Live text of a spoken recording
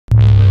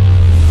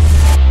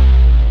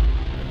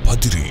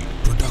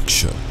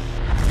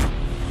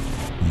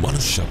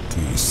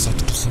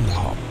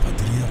සඳහා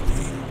පදිරිය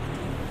අපේ.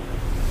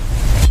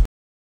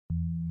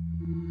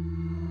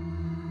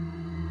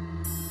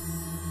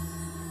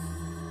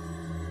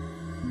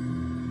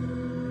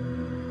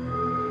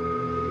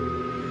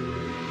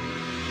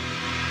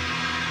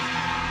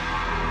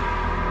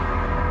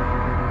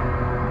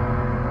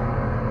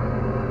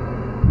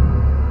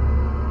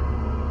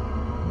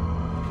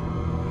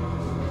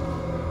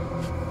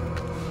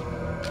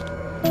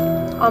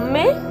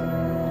 अम्मे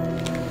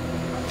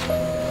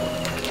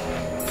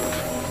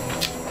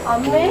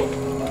अम्मे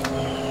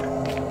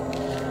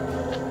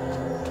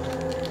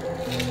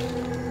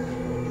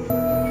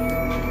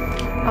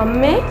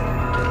अम्मे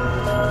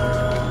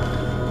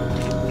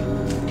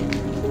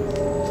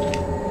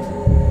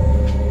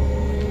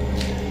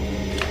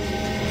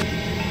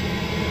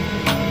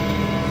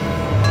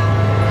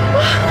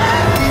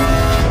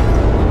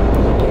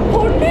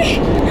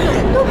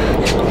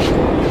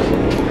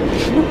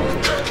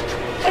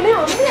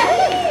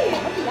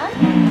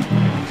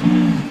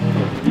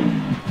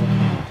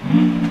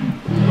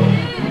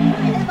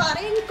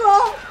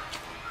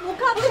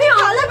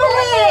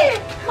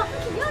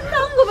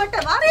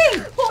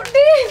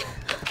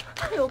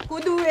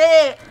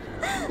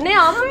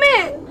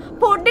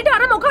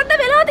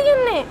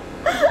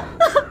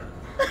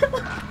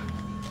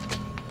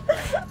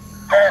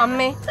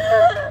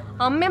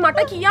අම්මේ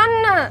මට කියන්න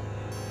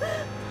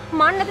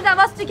මන් නැති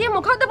දවස් ටිකේ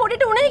මොකද්ද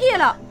පොඩිට උනේ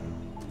කියලා.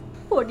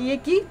 පොඩි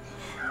එකී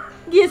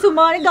ගිය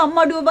සුමානේ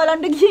ගම්මඩුව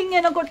බලන්න ගිහින්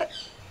එනකොට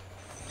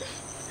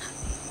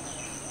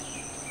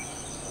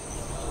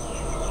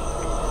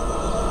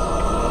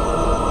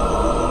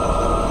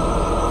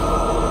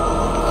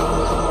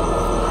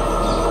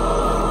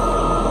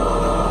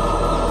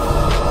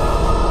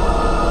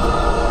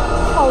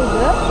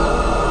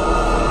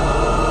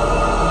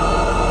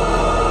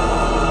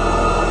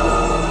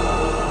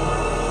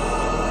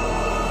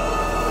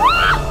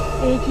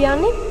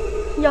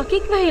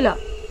යකෙක් වැහිලා.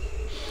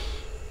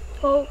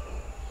 ඔව්.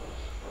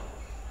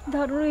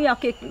 දරුණු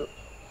යකෙක්ලු.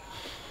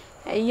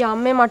 ඇයි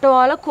අම්මේ මට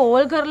ඔයාලා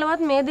කෝල්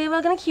කරලවත් මේ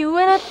දේවල් ගැන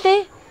කිව්වේ නැත්තේ?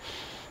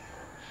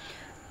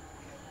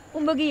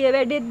 උඹ ගියේ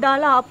වැඩේත්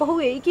දාලා ආපහු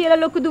එයි කියලා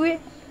ලොකු දුවේ.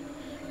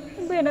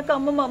 උඹ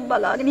එනකම්ම මම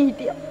බලාගෙන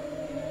හිටියා.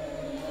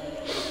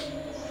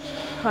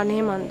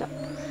 අනේ මන්දා.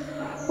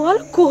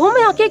 ඔයාලා කොහොම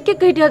යකෙක්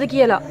එක්ක හිටියද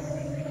කියලා?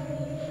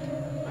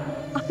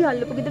 අපි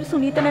අල්ලපු ගෙදර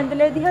සුනීත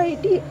නැන්දලා දිහා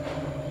හිටියේ.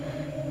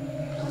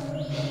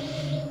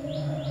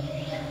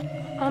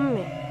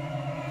 අම්මේ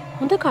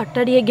හොඳ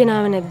කට්ටඩියක්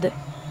ගෙනාව නැද්ද?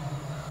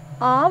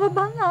 ආව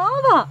බං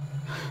ආවා.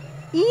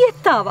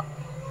 ඊයේත් ආවා.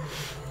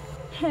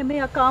 හැම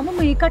යකාම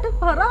මේකට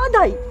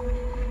පරාදයි.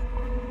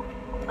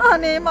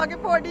 අනේ මගේ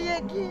පොඩි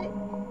එකී.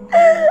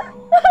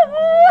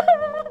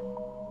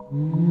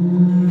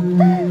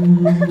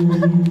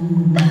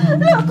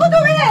 ලොකු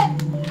දුවේ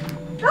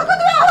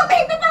ඔහොම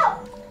හිටපන්.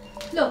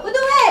 ලොකු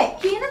දුවේ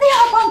කියන දේ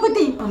අපන්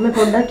පුතී. අම්මේ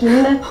පොඩ්ඩක්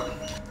ඉන්න.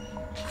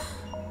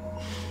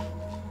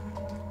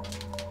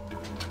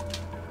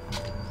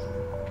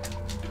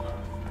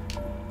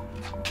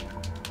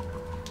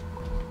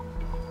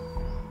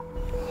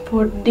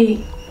 පොඩ්ඩි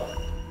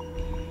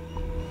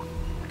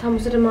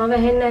තමුසට මාව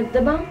ඇහෙන්නේ නැද්ද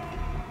බං?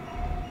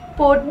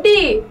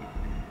 පොඩ්ඩි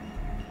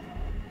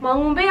මං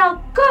උඹේ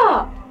අක්කා.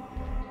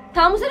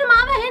 තමුසට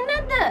මාව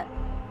ඇහෙන්නේ නැද්ද?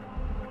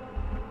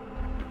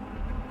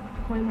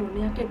 ඔය මොන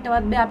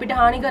යකෙට්ටවත් බෑ අපිට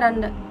හානි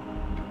කරන්න.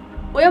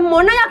 ඔය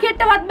මොන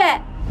යකෙට්ටවත් බෑ.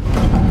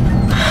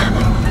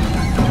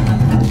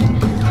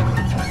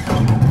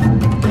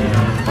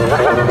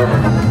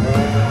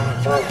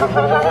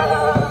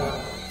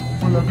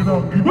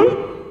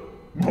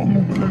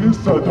 මම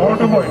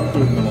සදාට මයින්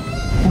කරනවා.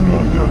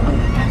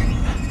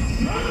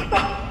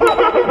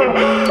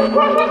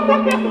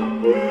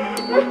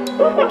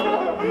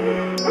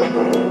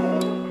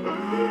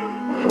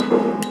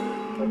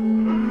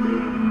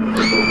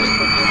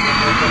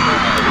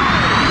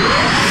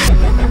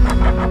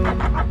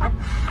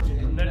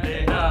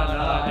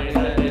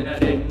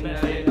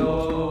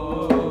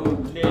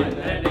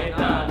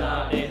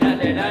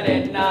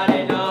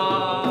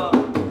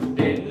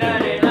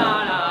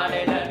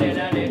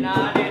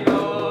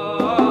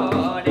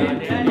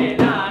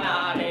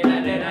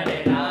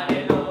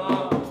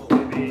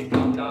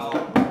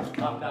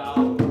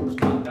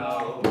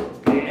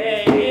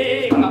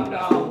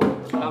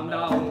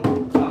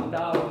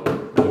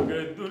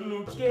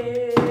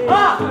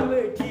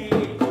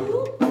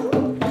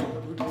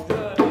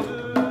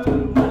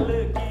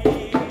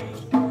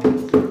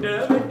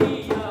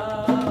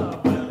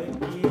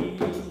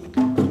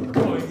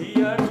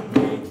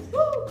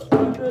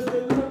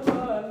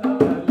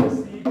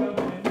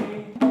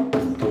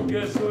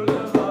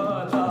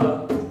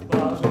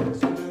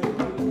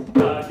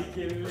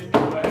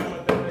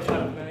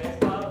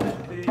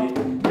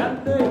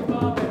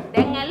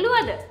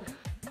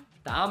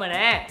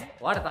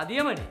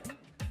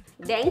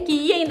 දැන්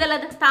කීයේ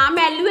ඉඳලාද තාම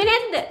ඇල්ලුවේ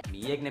නැද්ද?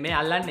 මීයක් නෙමෙයි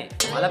අල්ලන්නේ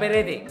මල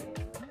පෙරේතේ.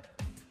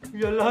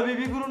 යල්ලා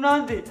බිබි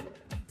ගුරුනාන්තේ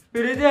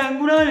පෙරේතේ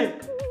ඇංගුණානේ.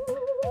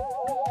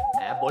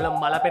 ඈ බොල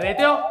මල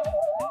පෙරේතයෝ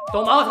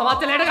තෝ මාව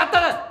සමත් වෙලට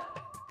ගත්තද?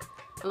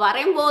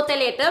 වරෙන්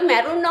බෝතලෙට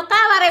මැරුන්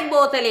නොකා වරෙන්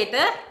බෝතලෙට.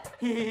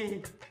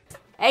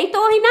 ඇයි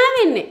තෝ hina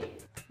වෙන්නේ?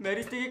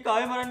 මැරිච්ච එකේ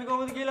කාය මරන්නේ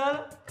කොහොමද කියලා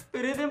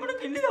පෙරේතෙමට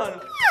කින්නේ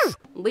දානවා.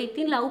 උඹ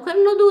ඉතින් ලව්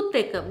කරන දුත්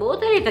එක්ක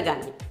බෝතලෙට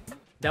ගන්න.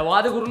 දැන්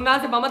වාද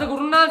ගුරුනාන්සේ මමද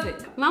ගුරුනාන්සේ?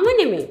 මම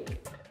නෙමෙයි.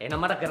 එහෙනම්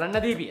මට කරන්න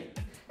දීපිය.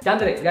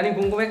 චන්ද්‍රේ ගණන්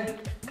කුංකුම එක.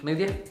 මේ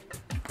විදිය.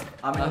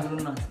 ආමිලා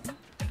ගුරුනාන්සේ.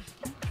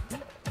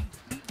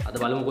 අද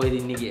බලමු කොහෙද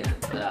ඉන්නේ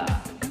කියලා.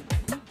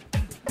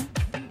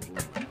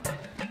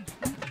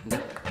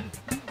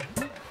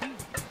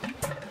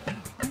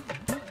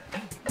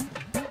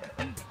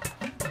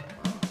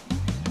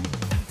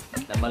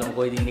 බලමු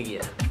කොහෙද ඉන්නේ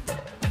කියලා.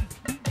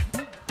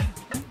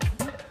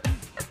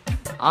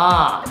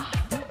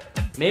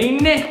 මේ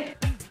ඉන්නේ.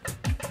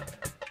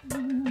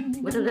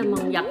 ඔතන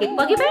මං යකෙක්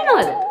වගේ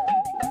පේනවද?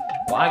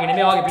 වාගේ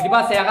නෙමෙයි වාගේ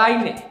පිටිපස්සේ යකා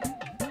ඉන්නේ.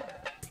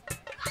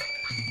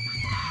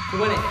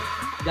 උඹනේ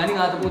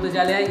ගණන් ආතපෝත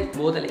ජලයයි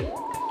බෝතලේ.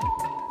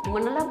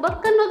 මොන ලබ්බක්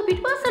කරනවද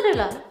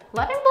පිටිපස්සටලා?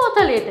 වරෙන්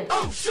බෝතලෙට.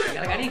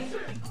 යර ගණන්.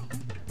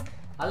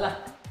 අල්ලා.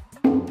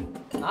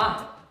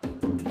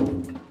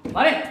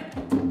 වරේ.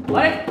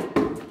 වරේ.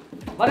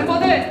 වරේ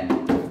බෝතලේ.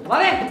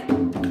 වරේ.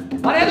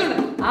 වරේ දුන්න.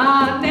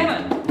 අන්න එහෙම.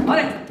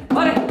 වරේ.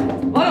 වරේ.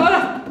 වර.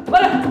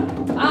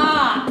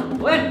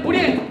 ඔය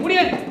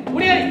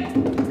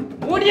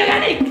මුඩිය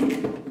ගනි.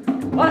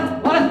 වර.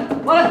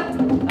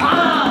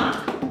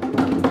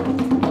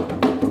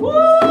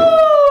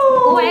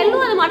 ඔය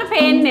එල්ලුවද මට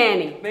පේන්නේ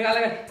නෑනේ. මේක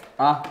අල්ලගන්න.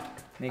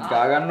 මේ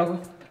ගා ගන්නකො.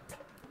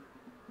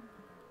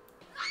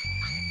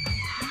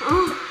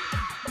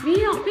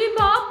 මේ අපේ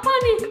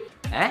බාප්පානේ.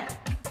 ඈ?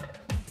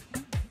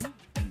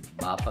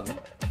 බාප්පා මේ.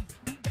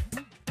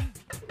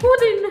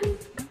 පොදින්න.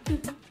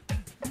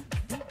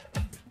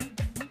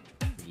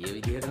 ඊයේ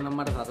විදියට නම්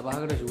මට සත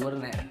පහකට ෂුවර්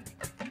නෑ.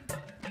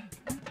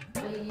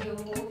 අයියෝ.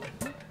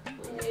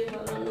 මේ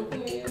බලන්නකො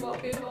මේ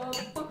අපේ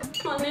බාප්පා.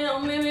 අනේ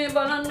අම්මේ මේ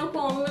බලන්නකො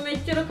අම්මේ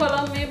මෙච්චර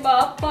කලම් මේ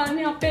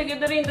බාප්පානේ අපේ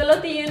ගෙදර ඉඳලා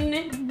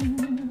තියෙන්නේ.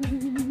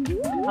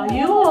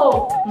 අයියෝ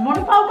මොන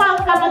පව්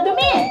කරනද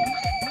මේ?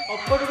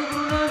 අප්පට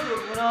ගුරුනාන්සේ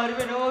මොන හරි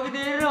වෙනවා වගේ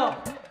තේරෙනවා.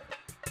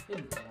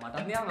 මට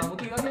නිකන්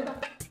අමුතු ඉවක් නේද?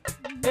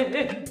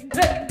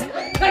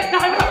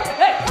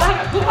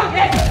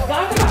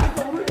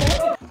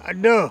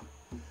 අඩෝ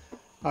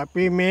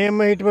අපි මේම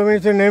හිටපු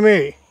මිනිස්සු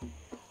නෙමෙයි.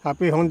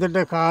 අපි හොඳට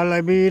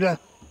කාලා බීලා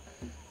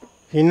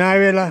hina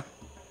වෙලා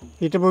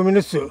හිටපු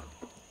මිනිස්සු.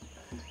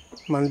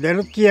 මම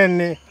දැනුත්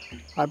කියන්නේ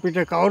අපිට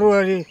කවුරු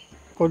හරි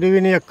පොඩි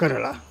විනයක්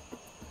කරලා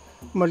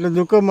මට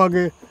දුක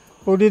මගේ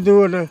පොඩි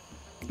දුවට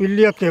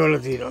පිල්ලියක්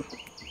එවලා තියෙනවා.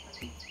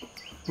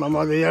 මම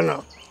අද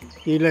යනවා.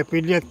 ඊළ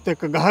පිල්ලියත්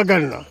එක්ක ගහ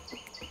ගන්නවා.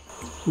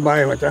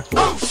 බයි මචං.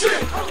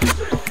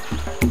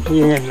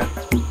 ඉන්න.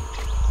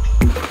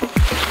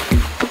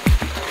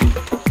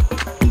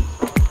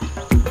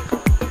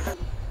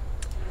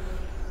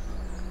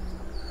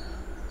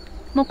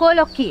 මොකෝ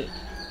ලොක්කී?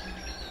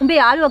 උඹේ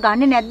යාළුවා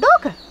ගන්නෙ නැද්ද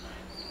ඕක?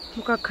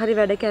 මොකක් හරි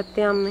වැඩක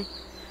ඇත්තේ අම්මේ.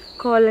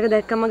 කෝල් එක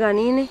දැක්කම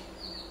ගනීනේ.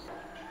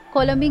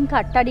 කොළඹින්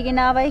කට්ටඩි ගෙන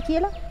ආවයි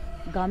කියලා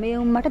ගමේ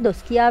උන් මට දොස්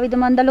කියාවිද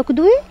මන්ද ලොකු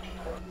දුවේ?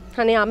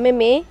 අනේ අම්මේ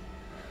මේ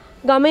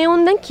ගමේ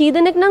උන් දැන් කී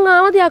දෙනෙක් නම්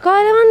ආවද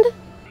යකාලවන්න?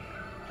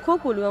 කෝ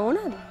පුළුවන්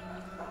වුණාද?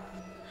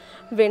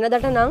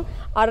 වෙනදට නම්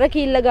අර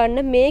කිල්ල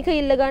ගන්න මේක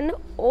ඉල්ල ගන්න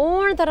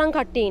ඕන තරම්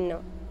කට්ටිය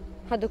ඉන්නවා.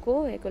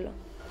 හදකෝ ඒකලෝ.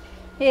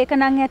 ඒක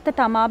නම් ඇත්ත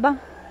තමා බං.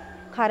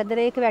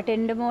 කරදරයක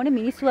වැටෙන්න ඕනේ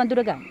මිනිස්සු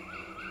අඳුර ගන්න.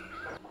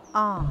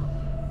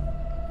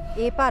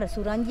 ඒ පාර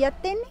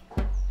සුරංජියත් එන්නේ.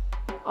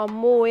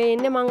 අම්මෝ ඔය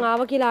එන්නේ මං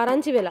ආව කියලා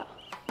ආරංචි වෙලා.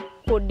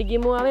 පොඩ්ඩි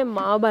ගිමු ආවේ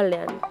මාව බල්ල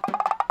යන්න.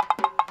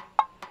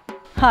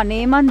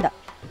 අනේ මන්දා.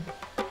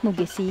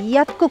 මුගේ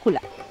සීයත්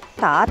කුකුලා.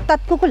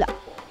 තාත්තත් කුකුලා.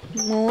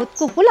 මූත්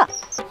කුකුලා.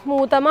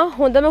 මූ තමයි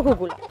හොඳම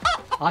කුකුලා.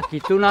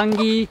 කිතු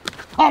නංගී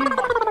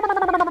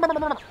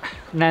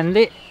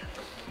නැන්දේ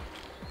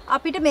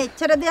අපිට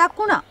මෙච්චර දෙයක්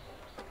වුණා.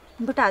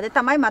 උඹට අද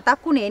තමයි මතක්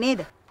වුණේ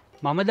නේද?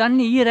 මම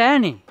දන්නේ ඊයේ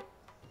රෑනේ.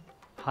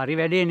 හරි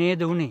වැඩේ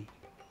නේද උනේ?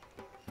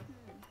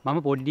 මම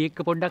පොඩ්ඩි එක්ක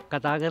පොඩ්ඩක්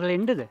කතා කරලා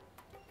එන්නද?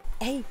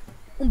 ඇයි?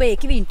 උඹ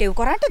ඒකේ ඉන්ටර්විව්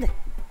කරන්නද?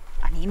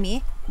 අනේ මේ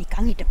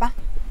නිකන් හිටපන්.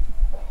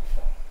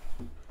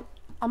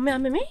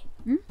 අම්මේ මේ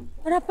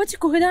අර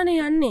අපච්චි කොහෙද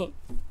යන්නේ?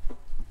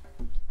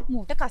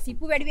 මූට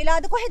කසිප්පු වැඩි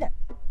වෙලාද කොහෙද?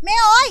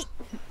 මේ ඕයි.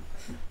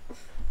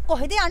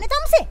 කොහෙද යන්නේ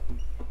තම්සේ?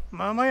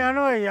 මම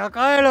යනවා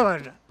යකා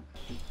එලවන්න.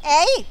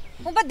 ඇයි?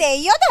 උඹ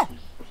දෙයියෝද?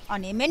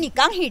 අනේ මේ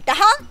නිකන්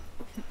හිටහන්.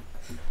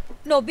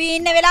 නොබී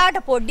ඉන්න වෙලාවට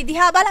පොඩ්ඩි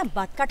දිහා බලන්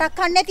බත් කටක්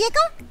කන්න නැති එක.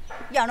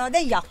 යනවා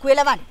දැන් යක්කු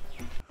එලවන්න.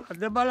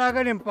 අද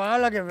බලාගෙන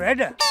පාලගේ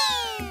වැඩ.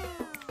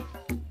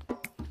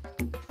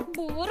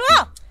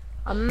 බූරුවා.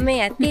 අම්මේ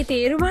ඇත්තේ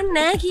තේරුමක්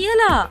නැහැ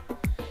කියලා.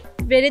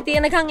 වෙරි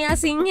තියනකන් එයා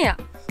සිංහයා.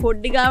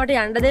 පොඩ්ඩි ගාවට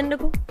යන්න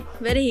දෙන්නකෝ.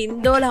 වෙරි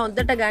හින්දෝල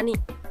හොඳට ගනි.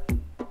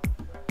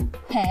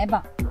 හෑ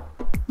බා.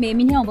 මේ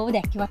මිනිහා උඹව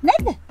දැක්කවත්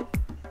නැද්ද?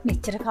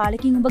 මෙච්චර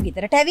කාලෙකින් උඹ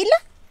ගෙදරට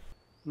ඇවිල්ලා?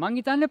 මං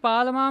හිතන්නේ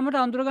පාලමාමට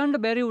අඳුර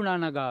ගන්න බැරි වුණා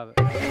නගාව.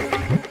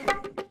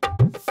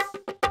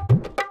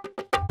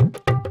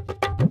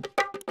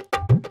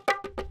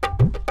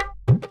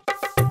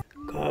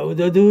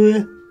 කවුද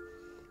දුවේ?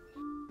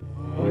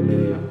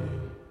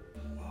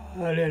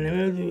 අනේ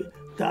නෙමෙයි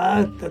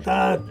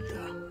තාත්තා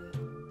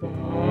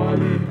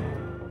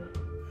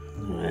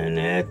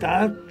නෑ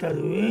තාත්තා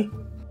දුවේ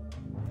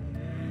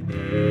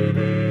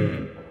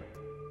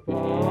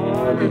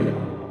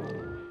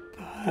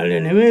පාලේ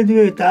නෙවෙයි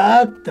දුවේ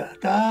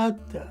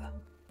තාත්තා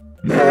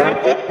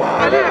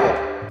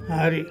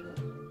හරි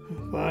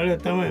පාලේ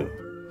තමයි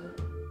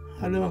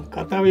අද මම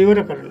කතාව ඉවර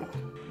කරනවා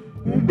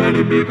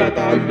උඹනේ මේ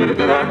කතාව ඉවර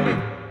කරන්නේ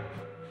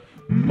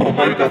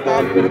මමයි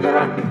කතාව ඉවර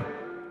කරන්නේ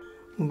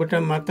උඹට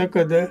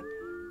මතකද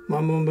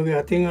මම උඹගේ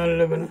අතින්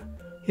අල්ලගෙන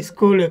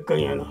ඉස්කෝලේ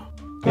එක්කන් යනවා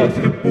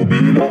කසිප්පු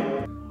බීලා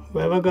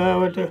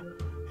වැවගාවට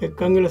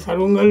එක්කන් ගිල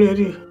සරුංගල්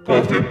හරි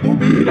කසිප්පු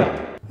බීලා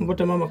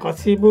උඹට මම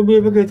කසිප්පු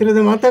බීපක ඉතරද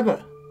මතක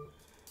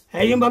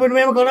ඇයි උඹ අපිට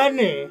මේව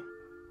කරන්නේ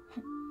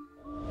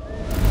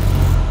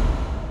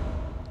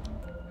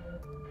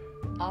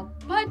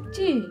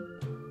අප්පච්චි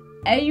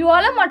ඇයි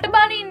ඔයාලා මට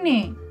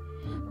බනින්නේ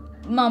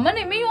මම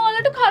නෙමෙයි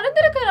ඔයාලට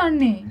කරදර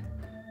කරන්නේ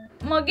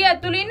මගේ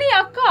ඇතුළේ ඉන්න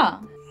යක්කා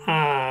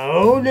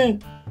ඔව්නේ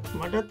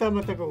මටත්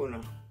අමතක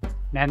වුණා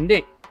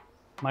නැන්දේ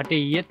මට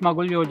ඊයේත්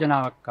මගුල්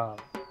යෝජනාවක්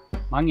ආවා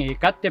මං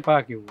ඒකත්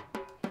එපා කිව්වා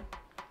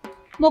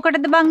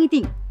මොකටද බං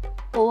ඉතින්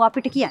ඕ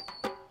අපිට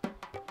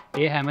කියන්නේ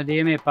ඒ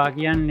හැමදේම එපා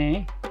කියන්නේ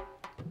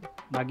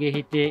මගේ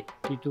හිතේ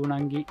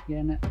හිතුණංගි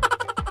ගැන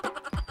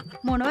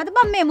මොනවද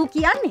බං මේ මු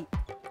කියන්නේ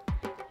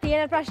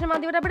තියෙන ප්‍රශ්න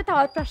මදිවට අපිට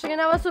තවත් ප්‍රශ්න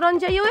ගෙනව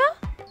සුරංජය ඔයා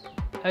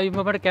ඇයි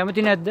උඹට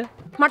කැමති නැද්ද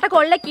මට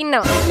කොල්ලෙක්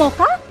ඉන්නවා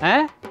මොකක්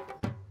ඈ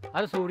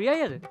අර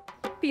සූරියයිද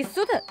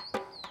පිස්සුද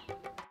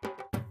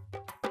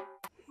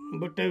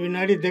උඹට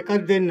විනාඩි දෙකක්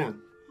දෙන්න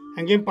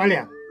ඇඟෙන්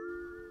ඵලයක්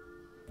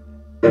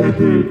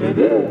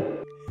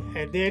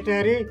ඇදේට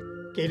හරි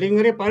කෙලින්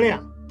හරි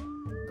ඵලයක්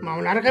මම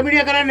නරක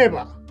මිනිහා කරන්න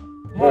එපා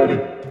හරි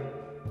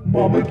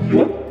මම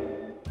කිව්වා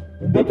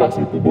උඹ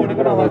කසිප්පු බොන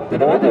එක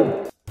නවත්තනවද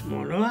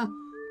මොනවා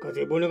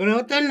කසිප්පු බොන එක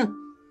නවත්තන්න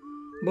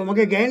උඹ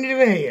මගේ ගෑණිට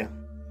වෙහෙය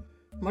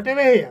මට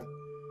වෙහෙය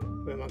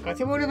මම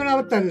කසිප්පු බොන එක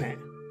නවත්තන්නේ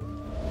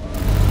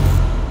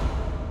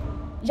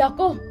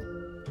යකෝ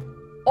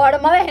ඔයාට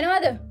මම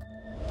ඇහෙනවද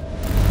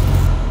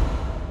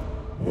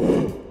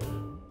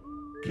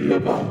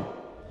කියපන්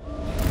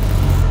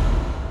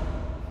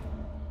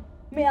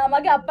මෙයා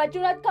මගේ අප්පච්චි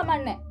උනත්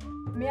කමන්නේ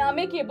මෙයා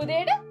මේ කියපු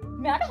දෙයට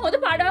මෙයාට හොඳ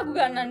පාඩමක්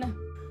උගන්වන්න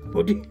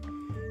පොඩි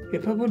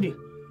එපා පොඩි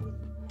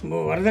උඹ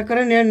වරදක්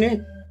කරන්න යන්නේ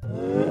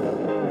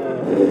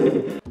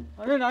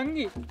අනේ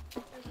නංගි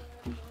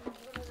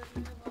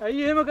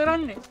ඇයි එහෙම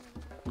කරන්නේ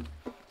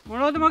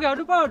මොනවද මගේ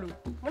අඩුපාඩු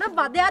මොන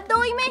බදයක්ද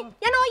ඔයි මේ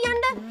යනවා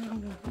යන්න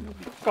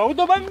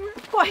කවුද බං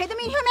කොහෙද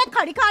මිනිහා මේ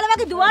කඩි කාලා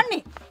වගේ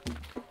දුවන්නේ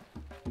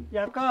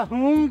යකා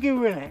හුම්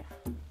කිව්වේ නෑ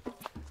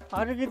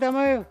අරකි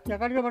තමයි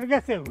යකඩික මට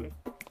ගැස්සෙව්වේ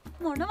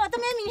මොනවද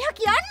මේ මිනිහා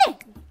කියන්නේ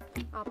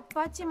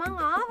අප්පච්චි මං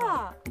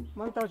ආවා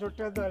මං තව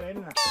චොට්ටක් දාලා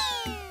එන්න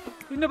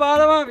ඉන්න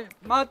බාලමාමේ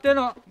මාත්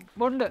වෙනවා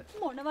බොණ්ඩ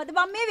මොනවද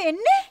බං මේ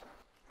වෙන්නේ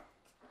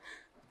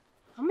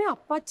අම්මේ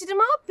අප්පච්චිට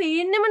මාව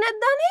පේන්නෙම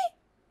නැද්ද අනේ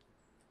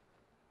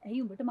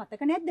ඇයි උඹට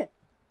මතක නැද්ද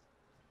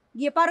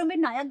ගිය පාර උඹේ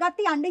ණයක්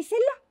ගත්තේ යන්න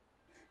ඉස්සෙල්ලා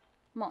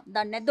මම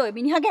දන්නේ නැද්ද ඔය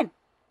මිනිහා ගැන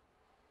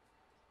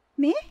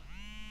මේ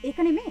ඒක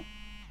නෙමෙයි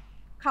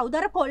කවුද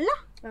අර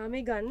කොල්ලා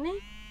මේ ගන්නේ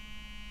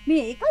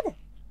මේ ඒකද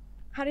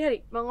හරි හරි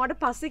මං ඔයාලට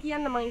පස්සේ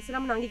කියන්න මං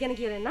ඉස්සරහම නංගි ගැන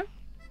කියලා එන්නම්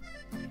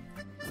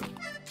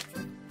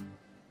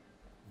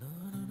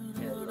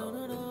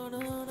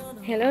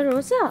හෙලෝ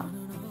රෝසා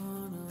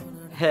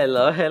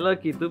හෙලෝ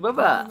කිතු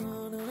බබා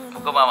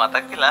මොකම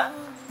මතක් කියලා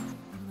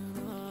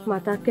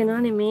මතක්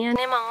වෙනා නෙමේ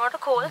අනේ මං ඔයාලට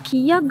කෝල්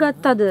කීයක්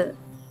ගත්තද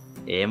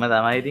එහෙම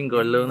තමයි ඉතින්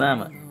කොල්ල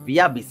වුණාම we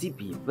are busy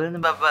people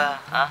නේ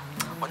බබා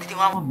ඔන්න ඉතින්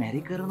මම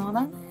මැරි කරනවා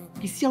නම්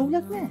කිසි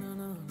අවුලක් නැහැ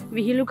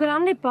විහිළු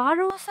කරන්න එපා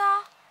රෝසා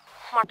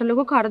මට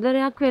ලොකු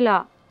කරදරයක්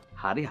වෙලා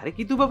හරි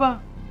කිතු බබා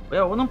ඔය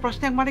ඕනම්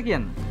ප්‍රශ්නයක් මට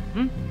කියන්න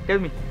tell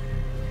me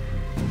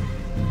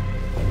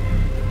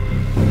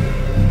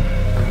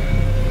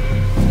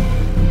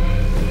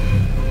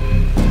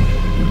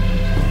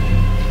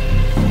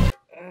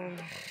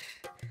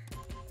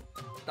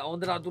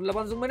තවුන්ද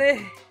අතුල්ලපන් සුමනේ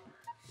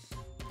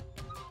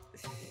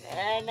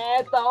නෑ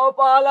තව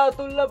පාලා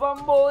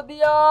අතුල්ලපන්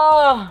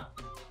බෝධියා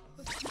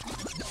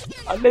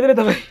අන්න එතන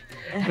තමයි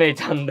මේ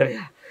චන්ද්‍රය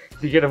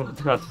දිගට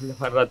මතුන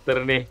අතුල්ලපන්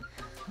රත්තරනේ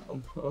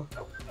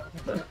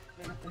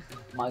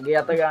මගේ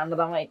අත ගන්න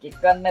තමයි එකක්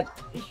ගන්න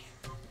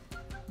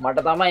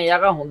මට තමයි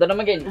යකා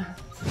හොඳටම ගෙන්න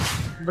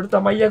උඹට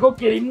තමයි යකෝ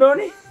කෙලින්න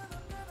ඕනේ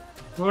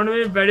මොන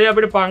මේ වැඩේ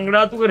අපිට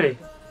පංගඩාතු කරේ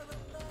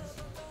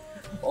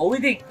ඔව්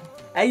ඉතින්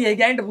ඇයි ඒ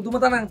ගෑන්ට පුදුම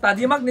තරම්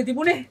තදියමක්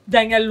නෙතිබුණේ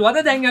දැන්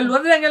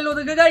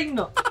ඇල්ලුවද ගගා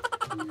ඉන්නවා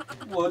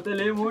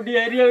බෝතලේ මුඩි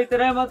ඇරිය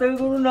විතරයි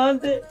මතකකුණු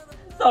නාන්සේ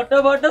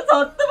සටබට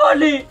සත්ත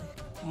බලි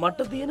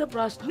මට තියෙන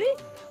ප්‍රශ්නේ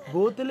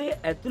බෝතලේ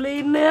ඇතුලේ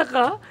ඉන්න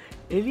යකා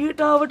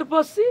එළියට ආවට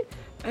පස්සේ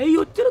ඇයි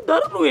ඔච්චර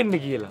දරුණු වෙන්න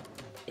කියලා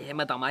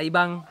එහෙම තමයි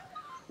බං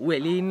ඌ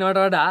එළියේ ඉන්නවට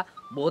වඩා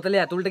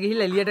බෝතලේ ඇතුළට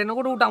ගිහිල්ලා එළියට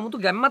එනකොට ඌට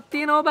අමුතු ගැම්මක්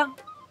තියෙනවා බං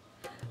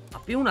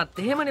අපි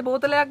උනත් එහෙමනේ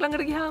බෝතලයක්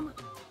ළඟට ගියාම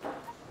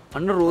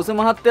අන්න රෝස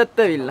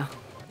මහත්තයත් ඇවිල්ලා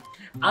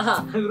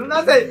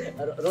ගුරුනාථේ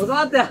රෝස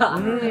මහත්තයා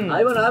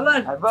ආයිබෝන්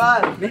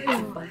අබාන්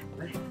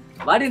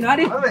වාඩි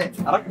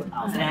අරක්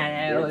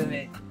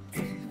නෑ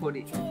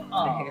පොඩි.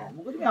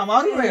 මොකද මේ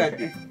අමාරු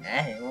වෙගත්තේ?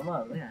 ඈ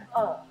අමාරු නෑ.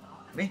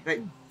 මේ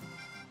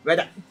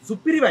වැඩ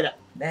සුපිරි වැඩ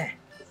නෑ.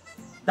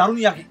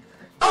 දරුණු යකි.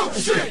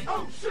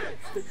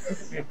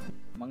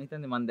 මං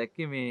හිතන්නේ මං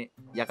දැක්කේ මේ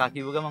යකා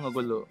කිව්ව ගමන්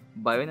ඔයගොල්ලෝ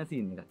බය වෙන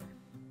සීන් එකක්.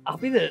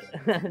 අපිද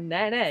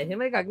නෑ නෑ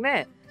එහෙම එකක්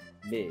නෑ.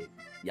 මේ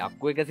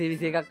යක්කු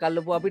 121ක්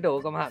අල්ලපුවා අපිට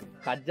ඕකම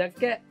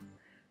කජ්ජක් ඈ.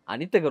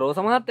 අනිත් එක රෝස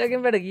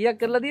මහත්තයාගෙන් වැඩ කීයක්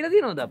කරලා දීලා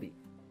තියෙනවද අපි?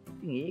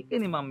 ඉතින්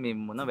ඒකනේ මම මේ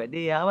මොන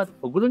වැඩේ ආවත්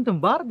ඔයගොල්ලන්ට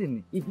බාර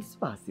දෙන්නේ. ඒ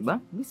විශ්වාසي බං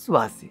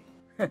විශ්වාසي.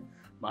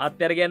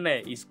 මහත්තයාට කියන්නේ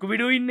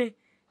ඉස්කුබිඩු ඉන්නේ.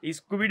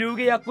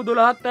 ඉස්කුබිඩුගේ යක්කු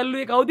 12ක්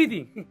ඇල්ලුවේ කවුද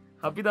ඉතින්?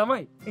 අපි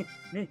තමයි.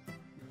 නේ.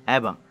 ඈ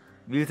බං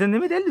විල්සන්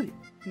නෙමෙයි ඇල්ලුවේ.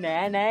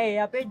 නෑ නෑ ඒ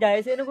අපේ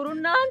ජයසේන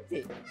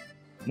ගුරුන්නාන්සේ.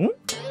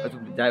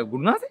 ජය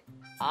ගුරුනාසේ?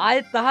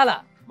 ආයෙත්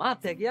අහලා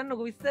මහත්තයා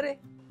කියන්නකෝ විස්තරේ.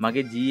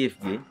 මගේ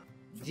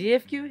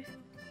GF කිව්වේ?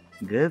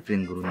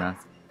 ගර්ල්ෆ්‍රෙන්ඩ්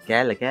ගුරුනාසේ.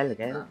 කෑල්ල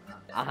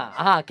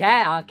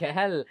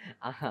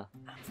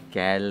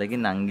කෑල්ලගේ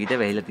නංගිට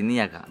වෙහිලා තින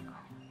යකා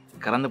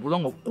කරන්න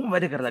පුළුවන් ඔක්කොම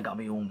වැඩ කරලා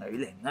ගමේ උන්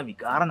ඇවිල්ලා එන්න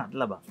විකාර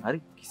නටලා බං හරි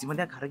කිසිම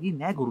දෙයක් කරගියේ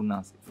නැහැ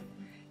ගුරුනාසේ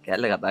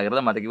කෑල්ල කතා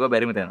කරලා මට කිව්වා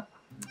බැරිම තැන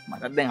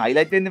මටත් දැන්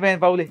හයිලයිට් වෙන්න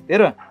බෑනේ පවුලේ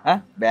තේරුණා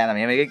බෑ නෑ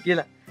මෙහෙම එකක්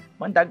කියලා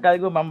මං ටක් ගාලා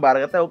කිව්වා මං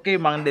බාරගත්තා ඕකේ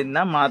මං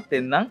දෙන්නම් මාත්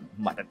එන්නම්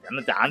මට යන්න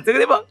chance එක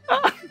දෙපන්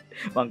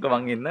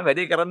මං එන්න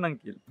වැඩේ කරන්නම්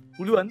කියලා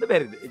පුළුවන්ද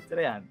බැරිද එච්චර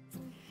යන්න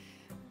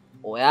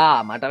ඔයා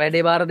මට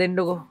වැඩේ බාර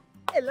දෙන්නකෝ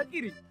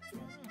එලකිරි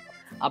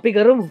අපි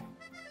කරමු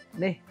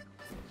නේ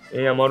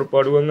ඒ අමාරු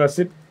පාඩුවෙන්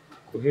අස්සෙත්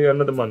කොහේ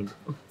යන්නද මන්ද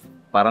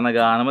පරණ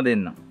ගානම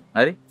දෙන්නම්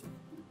හරි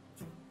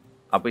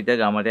අපිට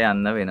ගමට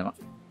යන්න වෙනවා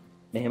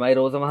මෙහෙමයි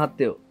රෝස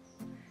මහත්තයෝ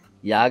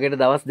යාගෙට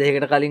දවස්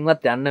දෙකකට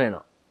කලින්වත් යන්න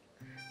වෙනවා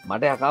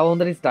මට යකාව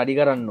හොඳට ස්ටඩි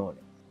කරන්න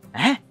ඕනේ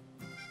ඈ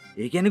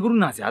ඒ කියන්නේ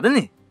ගුරුනාසේ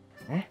අදනේ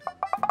ඈ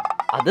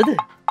අදද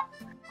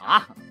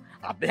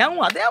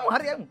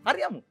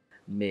හරියමු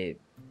මේ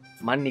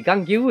මන්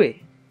නිකන් කිව්වේ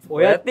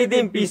ඔයත්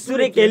ඉතින්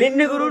පිස්සුරේ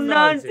කෙලින්න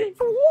ගුරුන්නාන්සේ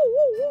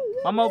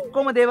මම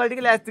ඔක්කොම දේවල්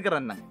ටික ලෑස්ති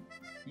කරන්නම්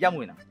යමු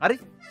වෙනවා හරි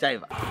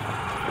ජයවා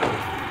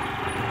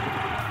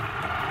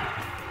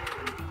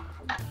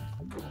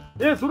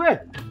ඒ සුරේ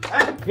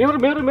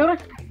මෙවර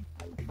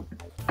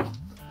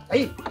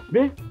ඇයි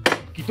මේ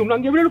කිතුම්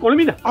නංගිය වෙලට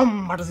කොළමින්ද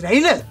අම්මට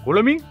සිරයිල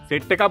කොළමින්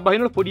සෙට් එකක්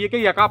බහිනවල පොඩි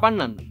එකේ යකා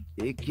පන්නන්න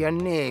ඒ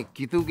කියන්නේ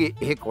කිතුගේ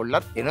ඒ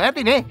කොල්ලත් එනවා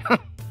ඇතිනේ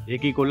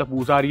ඒකී කොල්ල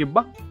පූසාරියෙක්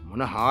බා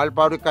මොන හාල්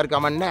පාරුවෙක් හරි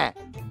කමන්නේ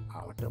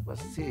ආවට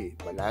පස්සේ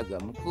බලා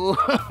ගමුකෝ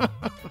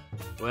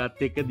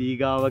ඔයත් එක්ක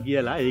දීගාව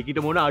කියලා ඒකිට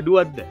මොන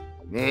අඩුවක්ද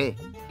මේ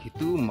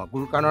කිතු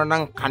මගුල් කනවා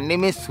නම් කන්නේ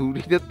මේ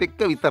සූරියත් එක්ක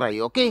විතරයි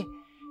ඕකේ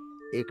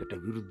ඒකට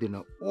විරුද්ධ වෙන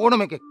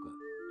ඕනම එකෙක්ව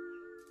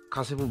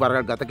කසපු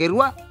බරල් ගත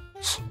කෙරුවා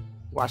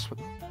වාස්පත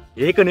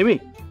ඒක නෙමෙයි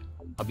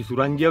අපි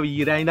සුරංජිය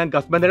වීරයා ඉඳන්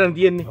ගස් බැඳගෙන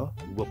තියෙන්නේ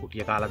ඌව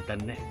කුටිය කාලක්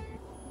දන්නේ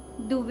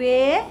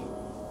දුවේ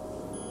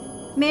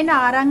මේ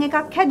නාරං එකක්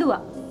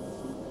හැදුවා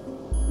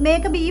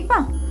මේක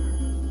බීපන්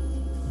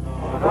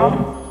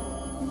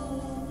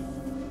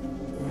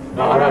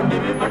නාරං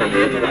නෙමෙයි මට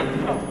ලේදලා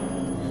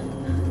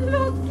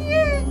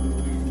ලොක්කේ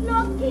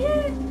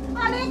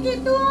අනේ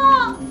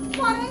කිතුවා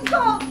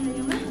මරෙන්කෝ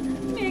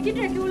මේකේ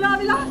ට්‍රැකියුලා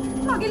විලා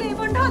මගේ ලේ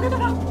බොන්න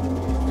හදනවා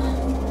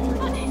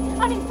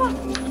අනේ පා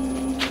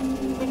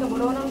මේක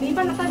බොරවනම්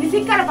බීපන් නැත්නම්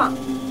විසික් කරපන්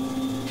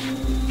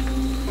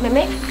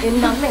මෙමෙ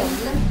එන්නම් මේ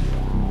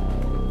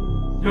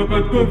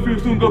ජගත්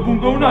කන්ෆියුසින් ගබුන්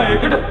ගුණා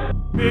ඒකට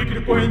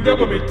මේකට කොහෙන්ද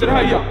කො මෙච්චර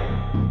හයියා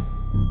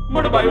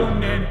මට බය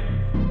වුන්නේ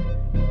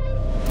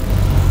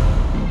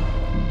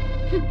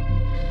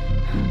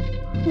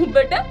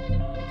නෑ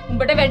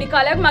උඹට වැඩි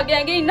කාලයක් මගේ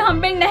ඇඟේ ඉන්න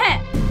හම්බෙන්නේ නැහැ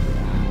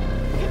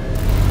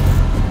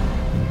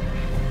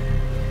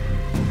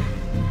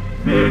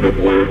මේක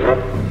පොයට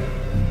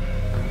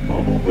මම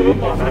ඔබ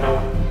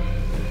පනනවා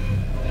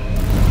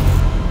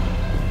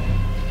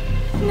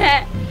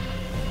නෑ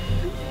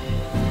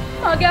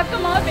මගේ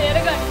අක්කා මාව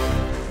බේරගන්න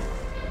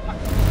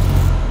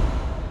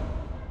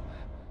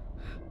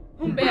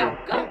උඹේ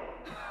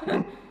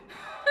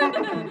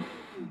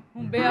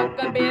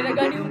අක්කා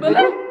බේරගනි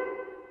උඹලා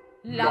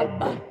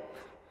ලබ්බා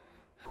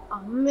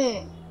අම්මේ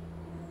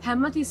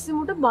හැම තිස්සෙම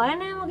උට බය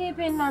නෑ වගේ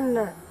පෙන්වන්න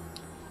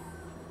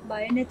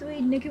බය නැතුව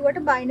ඉන්න කිව්වට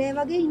බය නෑ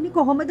වගේ ඉන්නේ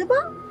කොහොමද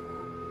බං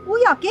ඌ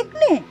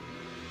යකෙක්නේ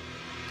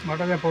මට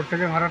දැන් පොට්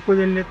එකෙන් හරක්කු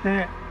දෙන්නෙත්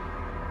නැහැ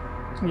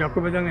යක්කු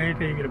බෙදන්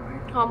ඇහිට ඒ කියලා බයි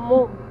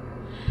අම්මෝ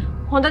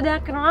හොඳ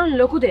දෙයක් කරනවා නම්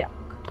ලොකු දෙයක්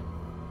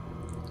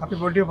අපි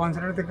පොඩි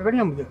පන්සලට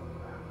එක්කගෙන යමුද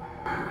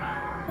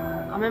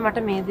අම්මේ මට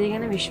මේ දේ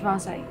ගැන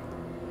විශ්වාසයි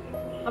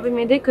අපි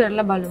මේ දේ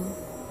කරලා බලමු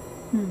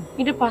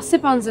ඊට පස්සේ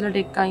පන්සලට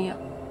එක්කන්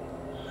යමු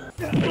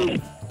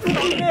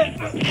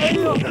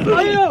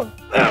අයියෝ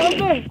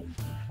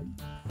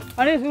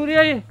අනේ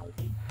සූරියයි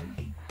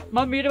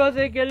මම ඊට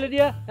පස්සේ කෙල්ල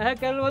දිහා ඇහැ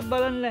කැල්ලවත්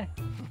බලන්නේ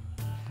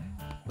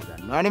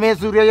දන්නවනේ මේ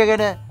සූරියය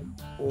ගැන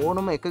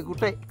ඕනම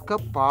එකෙකුට එක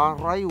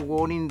පාරයි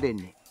වෝනින්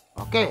දෙන්නේ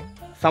ඕකේ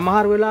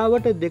සමහර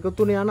වෙලාවට දෙක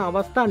තුන යන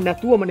අවස්ථා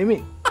නැතුවම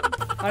නෙමෙයි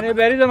අනේ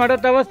බැරිද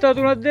මටත් අවස්ථා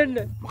තුනක් දෙන්න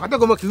මොකද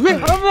කොම කිව්වේ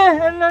අම්මේ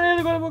එන්න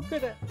නේද කොළ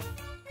මොක්කද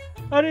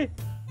හරි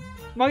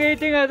මගේ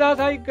ඉතින් අදහස්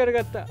අයින්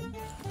කරගත්තා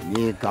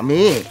මේ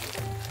ගමේ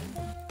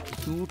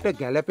සූට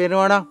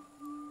ගැලපෙනවා නම්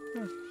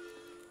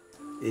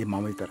ඒ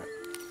මම විතරයි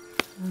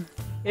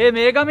ඒ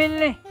මේ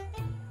ගමින්නේ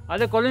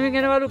අද කොළඹින්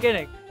එනවලු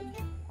කෙනෙක්.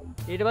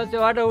 ඊට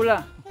පස්සේ වාට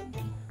උලා.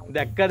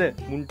 දැක්කද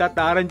මුන්ටත්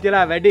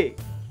ආරංචිලා වැඩේ.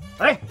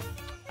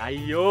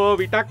 අයියෝ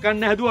විටක්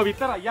ගන්න හැදුවා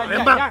විතරයි.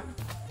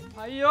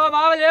 අයියෝ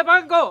මාව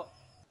ලේපන්කෝ.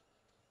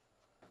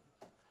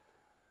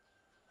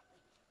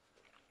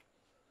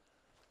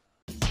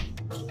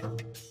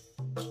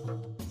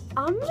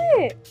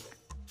 අම්මේ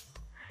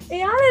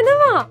එයාලා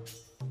එනවා.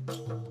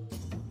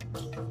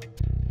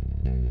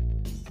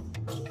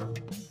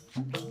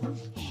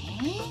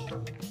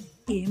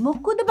 ඒ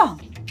මොක්කොද බං?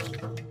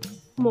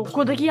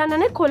 මොක්කොද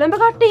කියන්නනේ කොළඹ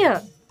කට්ටිය.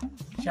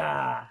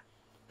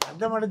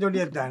 අද මට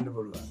ජොලියක් දාන්න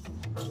පුළුවන්.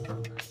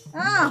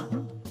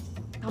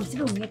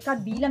 තමසිල උන් එකක්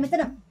බීලා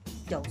මෙතන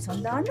ජවුසන්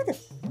දාන්නද?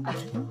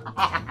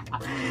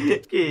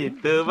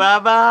 කිතු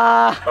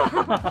බබා.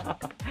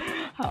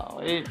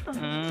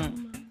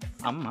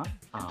 අම්මා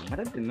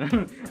ආමරට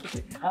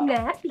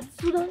නෑ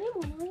පිස්සු දාන්නේ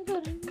මොනවද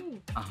කරන්නේ?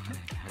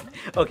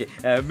 ඕකේ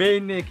මේ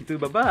ඉන්නේ කිතු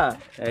බබා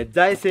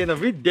Jayasena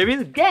with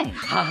devil gang.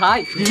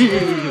 Hi.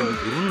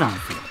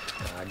 ගුරුනාන්සේ.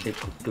 අඩේ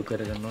කුට්ටු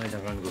කරගන්නවා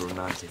ඉතින්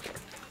ගුරුනාන්සේ.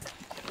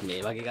 මේ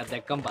වගේ එකක්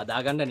දැක්කම බදා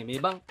ගන්න නෙමෙයි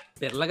බං.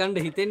 පෙරලා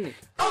ගන්න හිතෙන්නේ.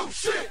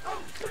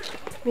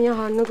 මේ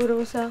අහන්නකෝ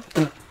රෝසා.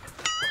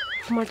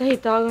 මට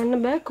හිතා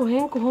ගන්න බෑ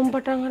කොහෙන් කොහොම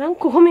පටන් අරන්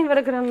කොහොම ඉවර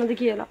කරන්නද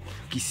කියලා.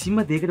 කිසිම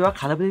දෙයකට ඔයා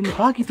කලබල වෙන්න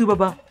එපා කිතු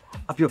බබා.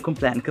 අපි ඔක්කොම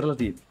ප්ලෑන් කරලා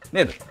තියෙන්නේ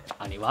නේද?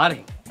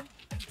 අනිවාර්යෙන්.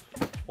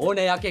 ඕන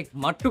යකෙක්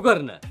මට්ටු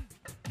කරන.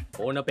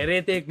 ඕන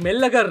පෙරේතෙක්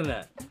මෙල්ල කරන.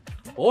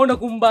 ඕන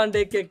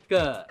කුම්බාණ්ඩෙක් එක්ක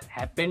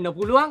හැප්පෙන්න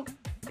පුළුවන්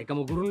එකම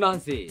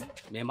ගුරුන්වහන්සේ.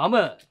 මේ මම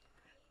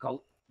කව්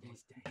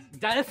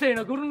ජයසේන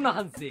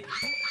ගුරුන්වහන්සේ.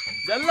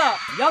 යල්ලා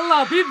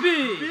යල්ලා බිබ්බි.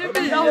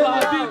 යල්ලා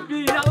බිබ්බි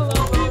යල්ලා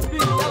බිබ්බි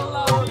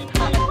යල්ලා බිබ්බි.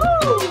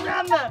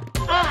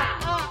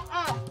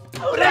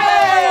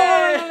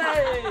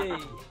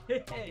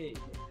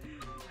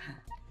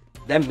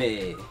 දැන්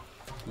මේ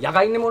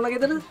යකා ඉන්නේ මොන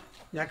ගෙදරද?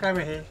 යකා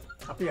මෙහෙ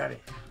අපි ආරේ.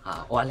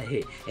 ඔයාලා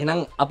එහෙ.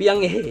 එහෙනම් අපි යන්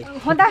එහෙ.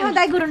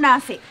 හොඳයි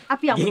ගුරුනාන්සේ.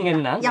 අපි යමු. ගිහින්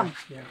එන්න. යමු.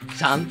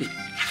 ශාන්ති.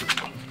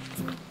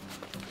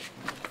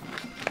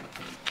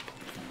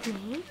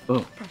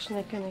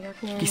 ප්‍රශ්නයක් කෙනෙක්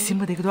නෑ. කිසිම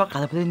දෙයකට ඔයා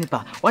කලබල වෙන්න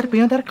එපා. ඔයාලට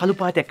පේනද අර කළු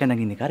පාටයක්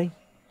කන්නගෙන ඉන්නේ කරේ?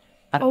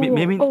 අර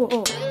මේ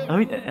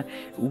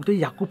ඌට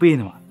යක්කු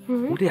පේනවා.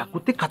 ඌට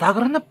යක්කුත් එක්ක කතා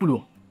කරන්න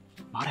පුළුවන්.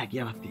 මාර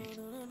හැකියාවක් තියෙනවා.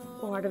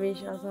 ඔයාට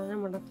විශ්වාස නැහැ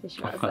මටත්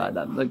විශ්වාසයි. ආ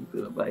දන්න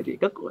කිතුල බයිරි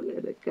එක කොල්ලේ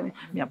දැක්කනේ.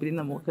 මේ අපි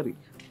දෙන්න මොකක් කරේ?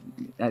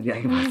 හරි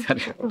ආයෙ මාත්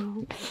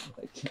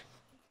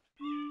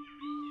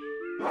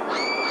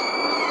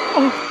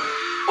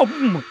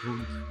අම්මා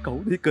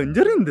කවුද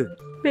කංජරින්ද?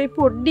 මේ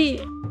පොඩ්ඩි.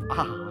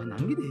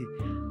 නංගිද?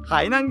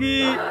 හයි නංගි.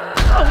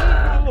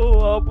 අම්මෝ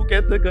ආපු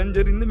කැත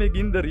කංජරින්ද මේ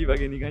ගින්දරි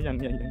වගේ නිකන් යන්.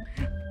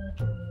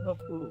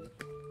 අපෝ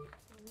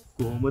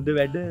කොහොමද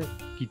වැඩ?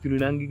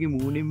 කිතුළු නංගිගේ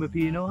මූණින්ම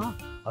පේනවා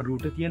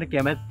අරුට තියෙන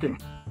කැමැත්ත.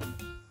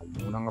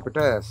 මූණන් අපිට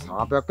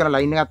සාපයක් කරන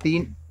ලයින් එකක්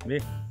තියෙන.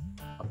 මේ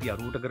අපි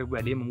අරුට කරපු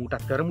වැඩේම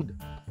මූටත් කරමුද?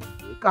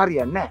 ඒක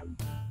හරියන්නේ නැහැ.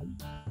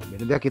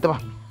 වෙන දෙයක් හිතපන්.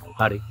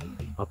 හරි.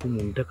 අපි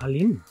මුන්ට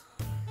කලින්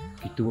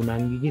කිතුළු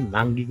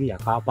නංගිගේ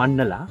යකා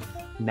පන්නලා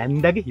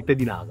නැන්දගේ හිත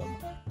දිනාගමු.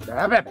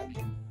 බෑ.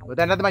 ඔය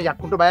දැන් නැත්නම්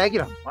යක්කුන්ට බයයි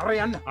කියලා. අර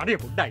යන්න. අනේ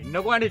පොඩ්ඩක්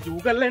ඉන්නකෝ අනේ චූ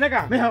කරලා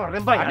එනකම්. මෙහෙම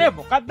වරෙන් බය. අනේ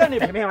මොකක්ද අනේ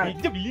මෙහෙම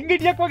ඉච්ච බිලින්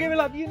ගෙඩියක් වගේ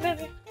වෙලා තියෙන්නේ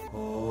නේ.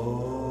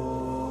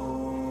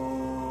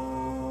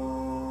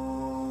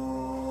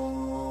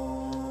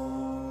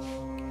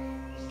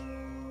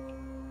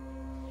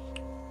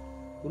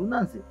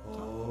 ගුරුනාන්සේ.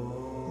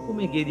 කොහොම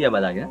මේ ගේදියා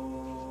බලාගෙන?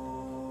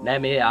 නෑ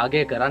මේ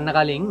ආගේ කරන්න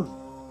කලින්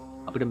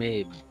අපිට මේ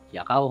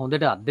යකාව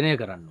හොඳට අධ්‍යයනය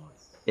කරන්න ඕනේ.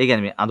 ඒ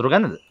කියන්නේ මේ අඳුර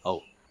ගන්නද? ඔව්.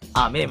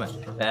 මේම.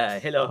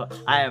 Hello,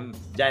 I am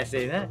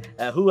Jayasena.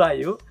 Who are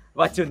you?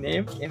 What's your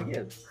name? එහෙම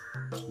කියලාද?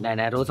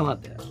 නෑ රෝස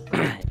මහත්තයා.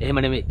 එහෙම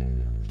නෙමෙයි.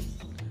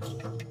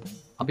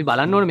 අපි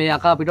බලන්න ඕනේ මේ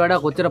යකා අපිට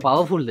වඩා කොච්චර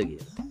පවර්ෆුල්ද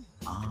කියලා.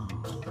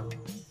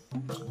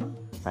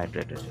 right.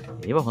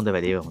 ඒව හොඳ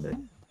වැඩේ හොඳයි.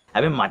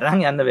 හැබැයි මට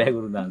නම් යන්න බෑ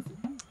ගුරුදාන්සේ.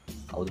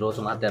 කවුද රෝස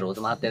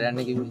මහත්තයා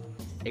යන්නේ කිව්වේ?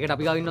 ඒකට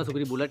අපි ගාව ඉන්නවා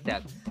සුපිරි බුලට්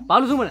එකක්.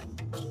 පාලු සුමන.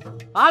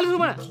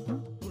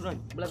 ගුරුනාන්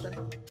බුලට් එක.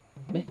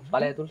 මේ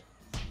බලය ඇතුළ.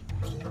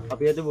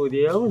 අපි අද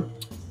බෝධිය යමු.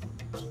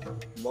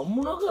 මම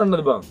මොනවා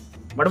කරන්නද බං?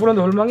 මට පුළුවන් ද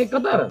හොල්මන් එක්ක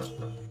කතා කරන්න?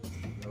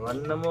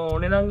 යවන්නම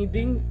ඕනේ නම්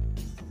ඉතින්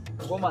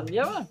කොහොමද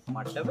යවන්නේ?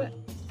 මට බෑ.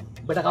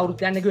 ඔබට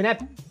කවුරුත් යන්නේ කිව්වේ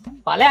නැහැ.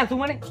 ඵලයන්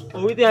සුමනේ.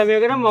 ඔය ඉතින් හැම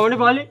එකටම මමනේ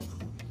ඵලෙ.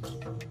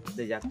 ද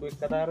යක්කු එක්ක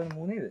කතා කරන්නේ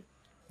මූ නේද?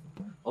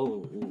 ඔව්.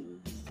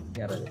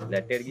 යාර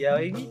ලැටර් ගියා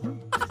වයිකි.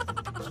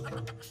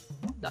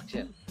 දක්ෂය.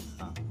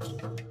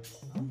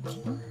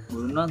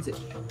 ගුරුනාන්සේ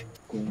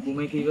කුම්කුම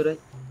එක ඉවරයි.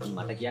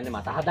 මට කියන්නේ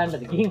මට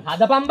හදන්නද? ගිහින්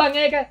හදපන් බං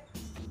ඒක.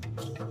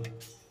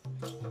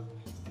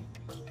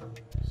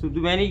 සුදු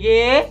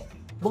මැණිකේ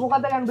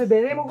මොකක්ද ගන්න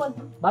බෙරේ මොකක්ද?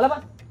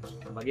 බලපන්.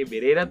 මගේ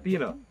බෙරේරක්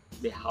තියෙනවා.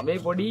 මේ හැමේ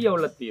පොඩි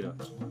යවලක් තියෙනවා.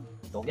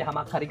 තෝගේ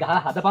හැමක් හරි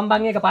ගහලා හදපන්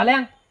බං ඒක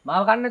ඵලයන්.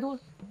 මාව කන්න නැතුව.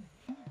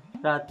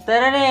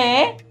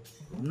 රත්තරනේ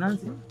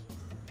ගුරුනාන්සේ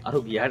අර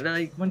ගියාට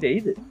ඉක්මනට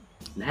එයිද?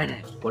 නෑ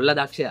කොල්ල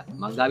දක්ෂයා.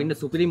 මං ගාව ඉන්න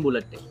සුපිරිම්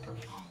බුලට් එක.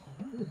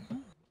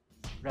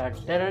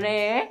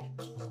 රත්තරනේ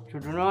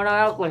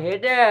සුදුනෝනා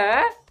කොහෙද?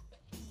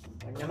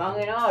 අන්න මං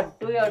එනවා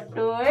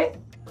අට්ටුයි.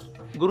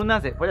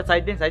 ගුරුනාසේ පොඩ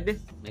සයිඩ් දෙන්න.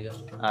 මේක.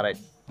 ආ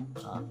රයිට්.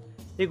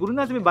 ඒ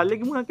ගුරුනාසේ මේ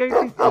බල්ලෙක්ගේ මුණක්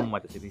ඇවිත්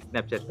අම්මට සිරි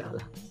ස්නැප්චැට්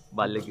දාලා.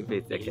 බල්ලෙක්ගේ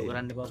ෆේස් එකක් ඇවිත්.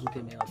 කරන්න එපා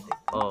පුතේ මේවත්.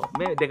 ඔව්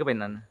මේ දෙක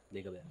පෙන්නන්න.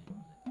 දෙක බෑ.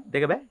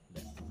 දෙක බෑ?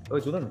 ඔය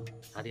තුනනේ.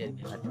 හරි.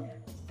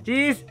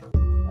 චීස්.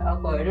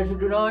 කොහෙද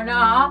සුදු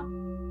නෝනා?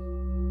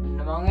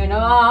 මං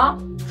එනවා.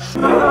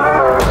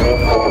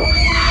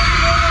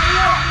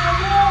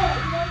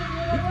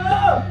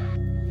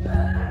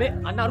 මේ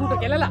අන්න අරුට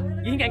කෙලලා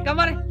ගිහින් එක්කම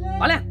වරේ.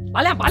 බලයන්.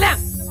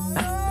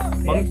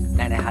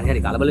 නෑ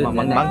හරි කලබල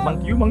වෙන්නේ නෑ.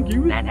 මං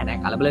කිව්වේ. නෑ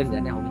කලබල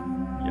වෙන්නේ නෑ හොමි.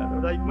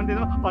 යනවා ඉක්මනට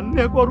එනවා. අන්න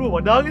යකෝ අරුව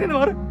වඩාගෙන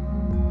එනවා අර.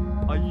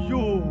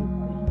 අයියෝ.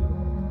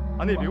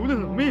 අනේ වෙවුද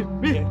මේ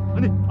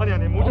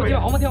අනේ මූට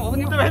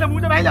වැහිලා.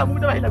 මූට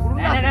වැහිලා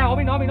ගුරුනාථ. නෑ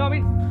හොමි නෝමි.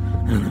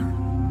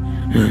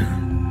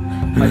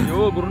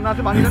 අයියෝ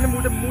ගුරුනාථ මං හිතන්නේ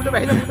මූට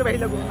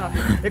වැහිලා ගුරුනාථ.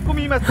 එක්ක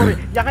මීමස් කරේ.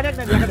 යකඩයක්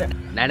නෑ.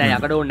 නෑ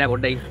යකඩ ඕනේ නෑ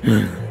පොඩ්ඩයි.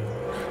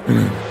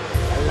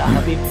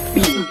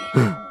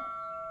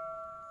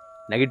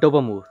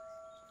 නැගිට්ටෝපමු.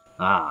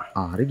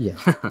 හරි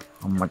ගියා.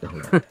 අම්මට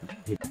හොර.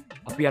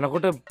 අපි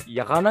යනකොට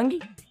යකානංගි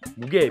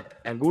මුගේ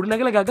ඇඟුරු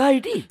නැගලා ගගා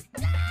හිටි.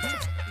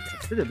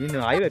 ඉතින්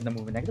ආයෙත් නම්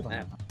මොකද නැගිට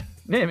බලන්න.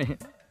 මේ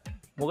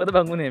මොකද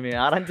බං උනේ මේ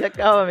ආරංචියක්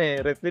ආවා මේ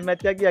රෙස්ලින්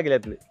මැච් එකක් ගියා කියලා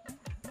ඇතුලේ.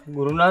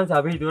 ගුරුනාථ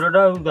අපි ඉදරට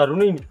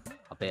දරුණුයිනේ.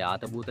 අපේ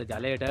ආත භූත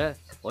ජලයට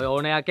ඔය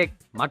ඕන යකෙක්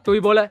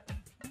මට්ටුයි බොල.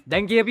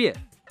 දැන් කියපිය.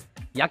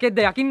 යකෙක්ද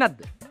යකින්නක්ද?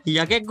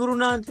 යකෙක්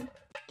ගුරුනාථ.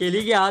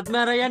 කෙලිගේ ආත්මය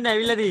අරයන්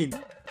ඇවිල්ලා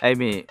තියෙන්නේ. ඇයි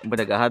මේ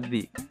උඹට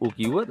ගහද්දි ඌ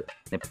කිව්වද?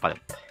 නෙප්පල.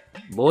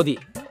 බෝධි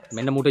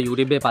මෙන්න මුට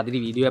YouTube එකේ පදිරි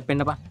වීඩියෝ එකක්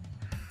පෙන්නපන්.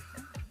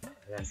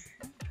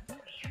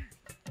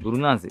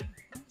 ගුරුනාථේ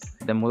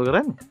දැන් මොකද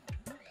කරන්නේ?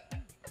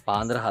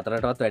 පාන්දර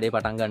 4ටවත් වැඩේ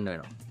පටන් ගන්න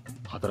වෙනවා.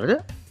 4ට?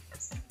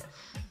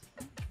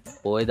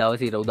 පොයේ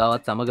දවසේ ඉර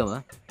උදාවත් සමගම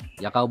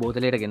යකව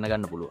බෝතලයට ගෙන්න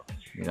ගන්න පුළුවන්.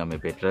 නිකන්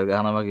මේ පෙට්‍රල්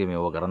ගහනවා වගේ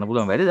මේව කරන්න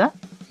පුළුවන් වැඩද?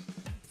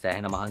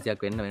 සෑහෙන මහන්සියක්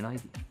වෙන්න වෙනවා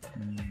ඉතින්.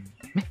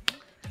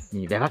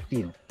 මේ වැවක්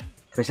තියෙනවා.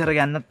 ප්‍රෙෂර්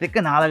ගන්නත් එක්ක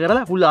නාල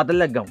කරලා ෆුල්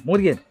ආතල්ලක් ගමු.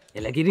 මොකද කියන්නේ?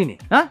 එලගිරිනේ.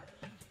 හා?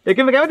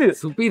 එකෙම කැමතිද?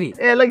 සුපිරි.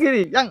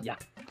 එලගිරි යන්.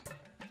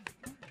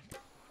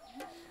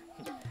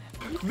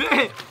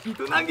 මේ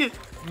පිටුනංගි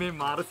මේ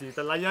මාර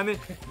සීතලයි යන්නේ.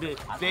 මේ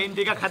ප්ලේන්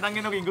ටිකක් හදන්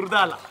එනකො ඉඟුරු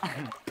දාලා.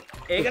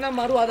 ඒක නම්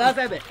මරු අදහස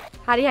හැබැයි.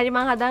 හරි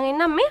මං හදන්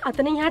එන්නම් මේ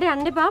අතනින් එහාට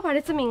යන්න එපා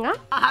පරිස්සමින් ආ.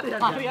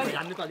 හරි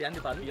යන්න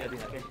එපා.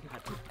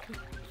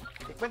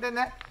 ඉක්මනට එන්න.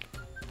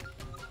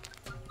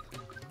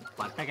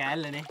 පට්ට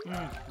කෑල්ලනේ.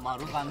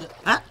 මරු කන්ද.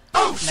 ඈ?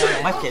 නෑ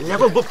මම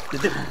කෙල්ලක ඔබ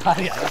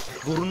හරි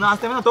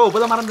ගුරුනාථ වෙන තෝ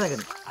ඔබද මරන්න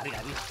දැකගෙන. හරි.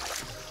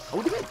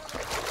 අවුද මේ?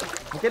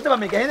 මොකෙද්ද මම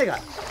මේ ගහන එක?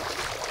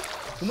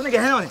 තුමනේ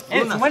ගහනවනේ.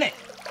 ඒ තුමනේ.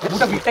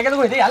 මුට පිට එකද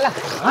කොහෙද යල්ලා?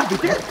 ආ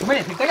පිට එක.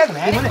 තුමනේ පිට එකද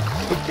නෑ. තුමනේ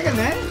පිට එක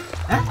නෑ.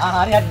 ඈ?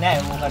 හරි නෑ.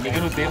 මොකද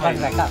නිකරුත් ඒ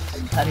වගේ නැක්කා.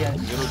 හරි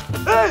නිකරුත්.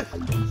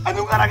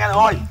 අදුන් කරගෙන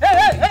ඕයි.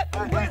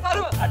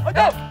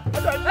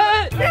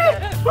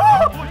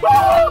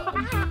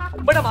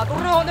 බඩ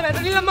මතුරුන හොඳ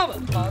වැටලිලම් මම.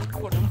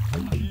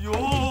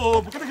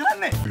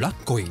 ලක්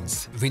කොයින්ස්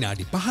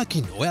විනාඩි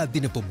 5කින් ඔයා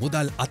දිනපු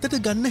මුදල් අතට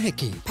ගන්න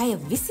හැකි. පැය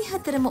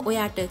 24ම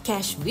ඔයාට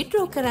කෑෂ්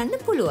විඩ්‍රෝ කරන්න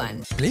පුළුවන්.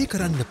 ප්ලේ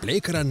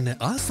කරන්න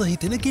ආස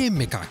හිතෙන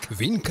ගේම් එකක්.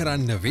 වින්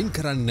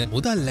කරන්න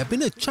මුදල්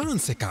ලැබෙන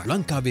chance එකක්.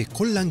 ලංකාවේ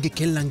කොල්ලන්ගේ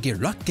කෙල්ලන්ගේ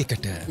ලක්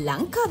එකට.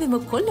 ලංකාවෙම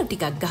කොල්ල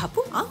ටිකක්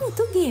ගහපු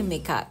අමුතු ගේම්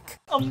එකක්.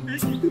 අම්මේ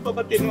සිද්ධ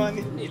බබත්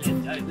එනවානේ.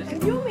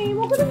 අයියෝ මේ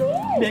මොකද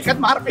මේ? මේකත්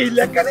මාර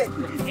පිල්ලක් කරේ.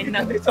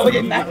 එන්නත්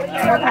සෝයෙන්න.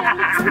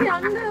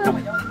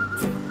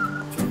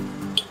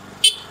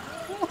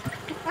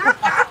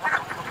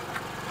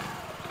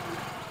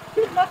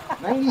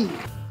 නංගි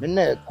මෙන්න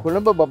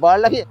කොළඹ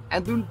බබාලගේ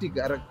ඇඳුම් ටික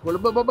අර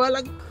කොළඹ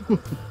බබාලගේ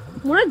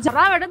මොන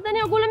ජරා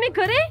වැඩක්දනේ ඔයගොල්ලෝ මේ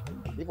කරේ?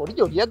 මේ පොඩි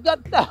ජොලියක්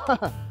ගත්තා.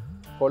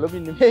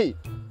 කොළඹින් නෙමෙයි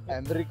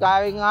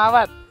ඇමරිකාවෙන්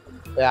ආවත්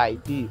ඔයා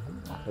IT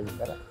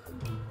විතරයි.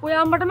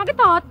 ඔයා අම්මට මගේ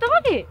තාත්තා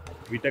වගේ.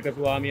 විතක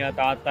ස්වාමියා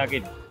තාත්තා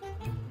කෙනෙක්.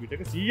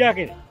 විතක සීයා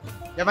කෙනෙක්.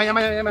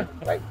 යම.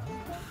 right.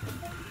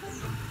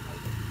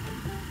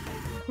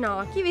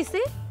 නාකි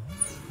විසේ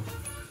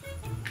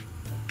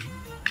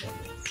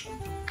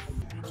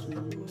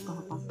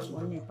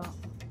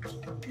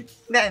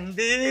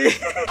නැන්දී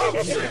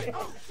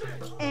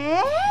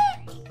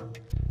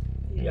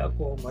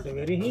යකෝ මට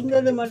වෙරි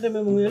හින්දාද මට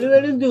මේ මුයල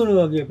වැඩින්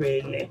දිනුවා වගේ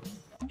පේන්නේ.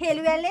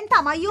 හෙළුවැල්ලෙන්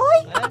තමයි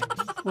යෝයි.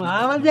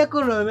 මාව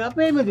දැක්කොනෝ මේ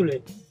අපේ මෙතුලේ.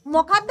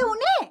 මොකද්ද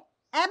උනේ?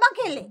 ඈ මං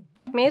කෙල්ලේ.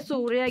 මේ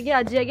සූර්යයාගේ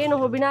අජයගේ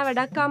නොහොබිනා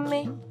වැඩක්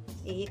අම්මේ.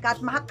 ඒකත්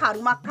මහ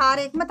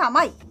කරුමක්කාරයෙක්ම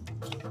තමයි.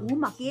 ඌ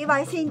මගේ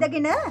වයසේ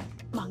ඉඳගෙන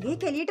මගේ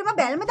කෙලියටම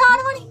බැල්ම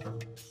දානවනේ.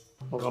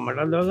 ඔක මට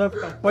දවසක්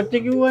පොච්ච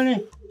කිව්වනේ.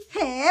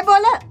 හේ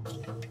බොල.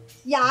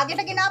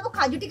 යාගෙට ගෙනාපු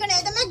කජු ටික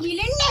නේද මේ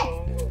ගිලින්නේ?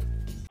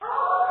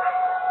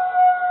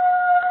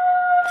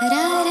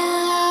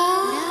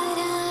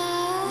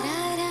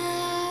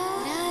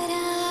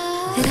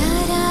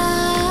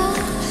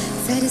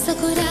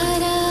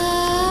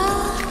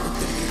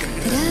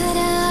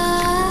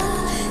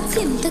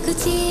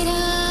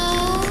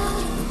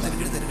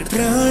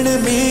 प्राण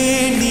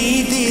में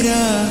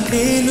नीदिरा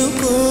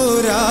तेलुको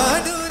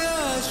राडुरा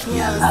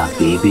yalla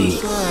baby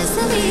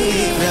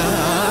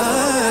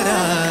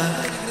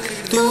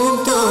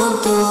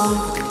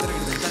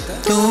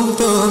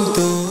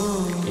तुम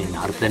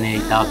නර්තනය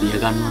ඉතා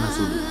පියගන්න වන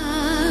සුළු.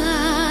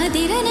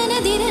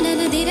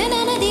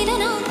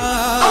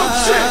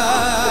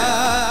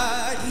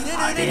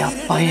 අඩේ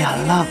අප්පයි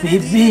අල්ලා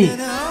බේබී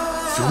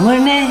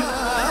සුමනේ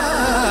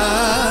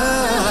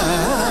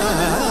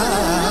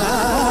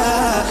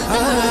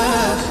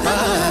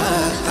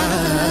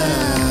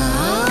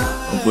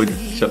පොඩි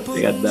ෂොට්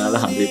එකක්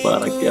දාලා හඳේ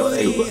පාරක් යවලා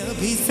එව්වා.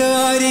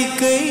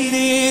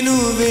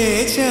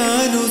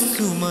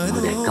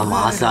 දෙක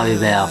මාසාවේ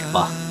බෑ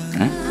අප්පා.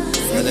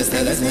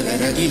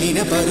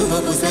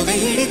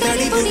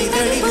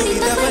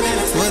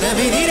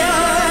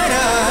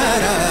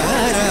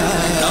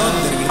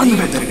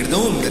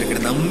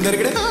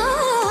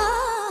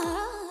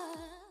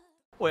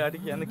 ඔයාට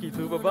කියන්න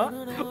කිසූ බබා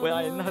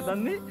ඔයා එන්න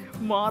හදන්නේ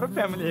මාර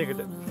ෆැමිලි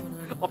එකට.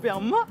 අපේ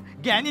අම්මා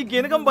ගෑණි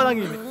කියනකම් බලන්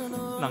ඉන්නේ.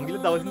 නංගිල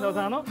දවසින් දවස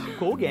අහනවා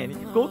කෝ ගෑණි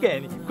කෝ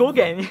ගෑණි කෝ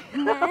ගෑණි.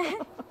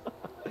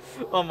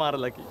 මාර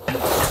ලකි.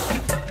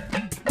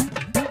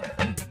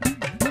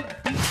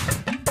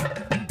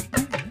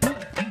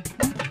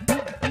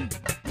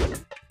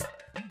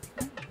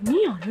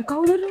 මේ අර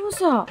කවුද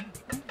රෝසා?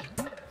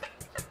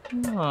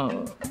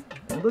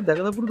 උඹ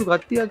දැකලා පුරුදු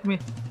කට්ටියක් මේ.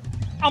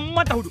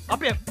 අම්මට උඩු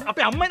අපේ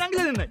අම්මයි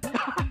නංගිලා දෙන්නයි.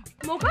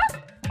 මොකක්?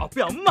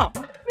 අපේ අම්මා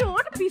මේ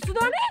ඕට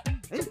පිස්සුදානේ?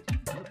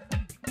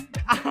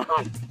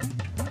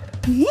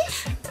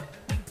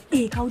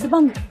 ඒ කවුද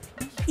බං?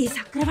 ඒ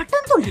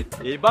සක්‍රවට්ටන් තුල.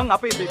 ඒ බං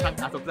අපේ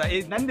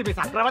ඒ නැන්ද මේ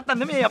සක්‍රවට්ටන්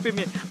නෙමෙයි අපේ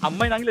මේ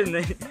අම්මයි නංගිලා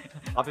දෙන්නයි.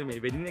 අපි මේ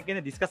වෙඩින් එක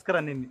ගැන ඩිස්කස්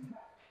කරන්න ඉන්නේ.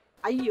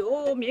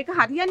 අයියෝ මේක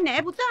හරියන්නේ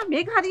නෑ පුතා.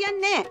 මේක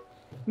හරියන්නේ නෑ.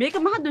 මේක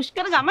මහා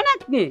දුෂ්කර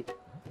ගමනක් නේ.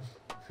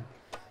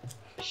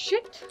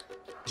 ෂිට්.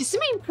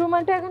 කිසිම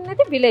ඉම්ප්‍රූව්මන්ට් එකක්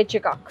නැති විලේජ්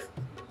එකක්.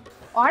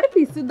 ඔයාට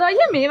පිස්සුද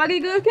අයියා මේ වගේ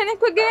ගර්ල්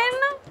කෙනෙක්ව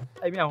ගේන්න?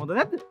 අයි මෙයා හොඳ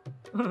නැද්ද?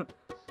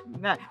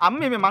 නෑ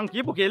අම්මේ මේ මං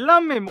කියපු කෙල්ල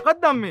අම්මේ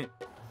මොකක්ද අම්මේ?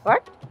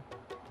 what?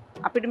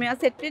 අපිට මෙයා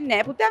සෙට් වෙන්නේ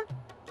නෑ පුතා.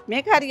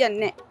 මේක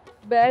හරියන්නේ නෑ.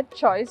 bad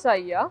choice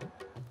අයියා.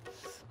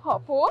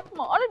 අපෝ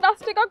මාර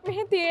ඩස්ට් එකක්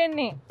මෙහෙ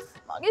තියෙන්නේ.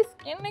 මගේ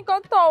ස්කින්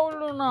එකත් අවුල්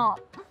වුණා.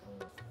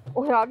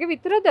 ඔයාගේ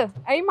විතරද?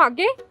 ඇයි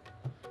මගේ?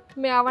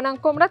 මෙයාව නම්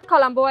කොහොමවත්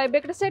කලම්බෝ වයිබ්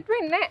එකට සෙට්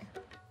වෙන්නේ නෑ.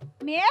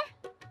 මේ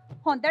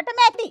හොඳටම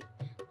ඇති.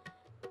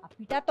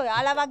 අපිටත්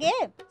ඔයාලා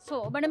වගේ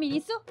සෝබන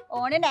මිනිස්සු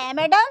ඕනේ නෑ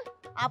මැඩම්.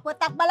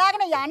 අපොත්තක්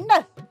බලාගෙන යන්න.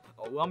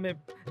 ඔව් අම්මේ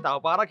තව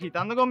පාරක්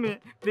හිතන්නකෝ මේ.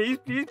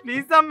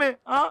 ප්ලීස් අම්මේ.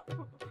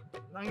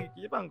 නංගි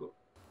කියපන්කෝ.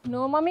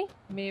 නෝ මමි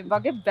මේ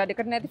වගේ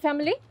වැඩකට නැති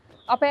ෆැමිලි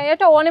අපේ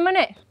අයට ඕනෙම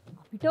නෑ.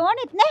 අපිට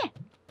ඕනෙත් නෑ.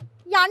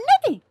 යන්න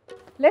ඉතින්.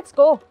 let's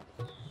go.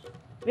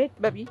 wait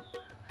baby.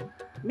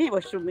 මේ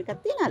වොෂ්රූම් එකක්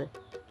තියනද?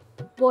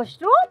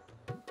 වොෂ්රූම්?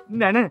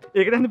 නෑ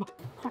ඒක දැන්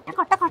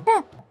කට.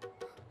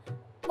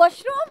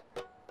 washroom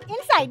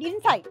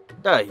inside.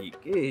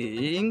 ඩයිකේ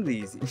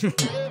ඉංග්‍රීසි.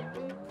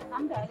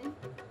 I'm darling.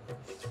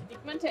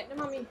 ඉක්මනට එන්න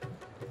මමී.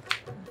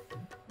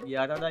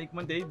 යාට වඩා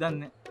ඉක්මනට එයි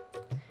දන්නේ.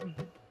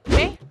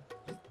 මේ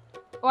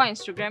ඔයා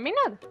Instagram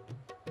ඉන්නවද?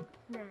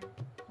 නෑ.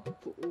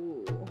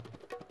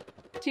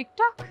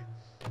 TikTok?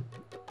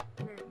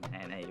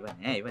 නෑ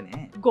ඒව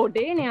නෑ.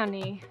 ගොඩේනේ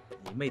අනේ.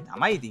 එimhe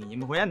තමයි ඉතින්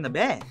එimhe හොයන්න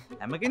බෑ.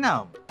 හැම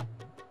කෙනාම.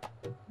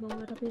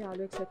 මමට අපේ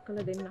යාළුවෙක් සෙට්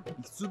කරලා දෙන්න.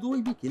 ඉස්සුදෝ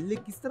ඉබි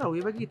කෙල්ලෙක් ඉස්සර ඔය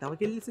වගේ තව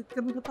කෙල්ලෙක් සෙට්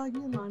කරන කතා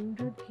කියන්නේ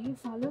 100k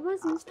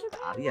followers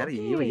Instagram. හරි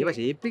ඒව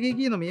ෂේප් එකේ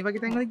කියන මේ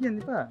වගේ තැන්වල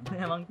කියන්න එපා.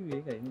 මං කිව්වේ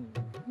ඒකයි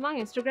නේ. මං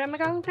Instagram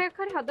account එකක්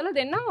හරි හදලා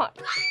දෙන්නම් වා.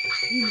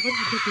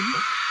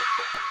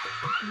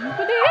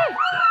 මොකද ඒ?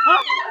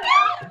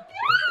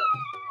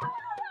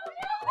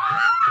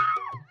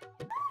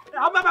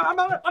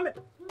 අම්මේ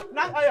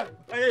නං අය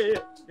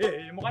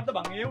මොකද්ද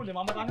බං ඒ උනේ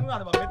මම කන්නේ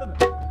මොනවද බං මෙතන?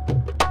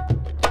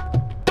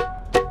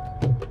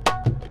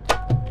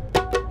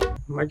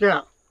 මචං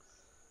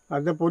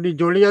අද පොඩි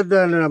ජොලියක්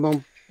දාන්න මම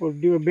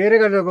පොඩි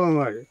බේරගන්න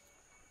කොහමද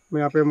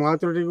මේ අපේ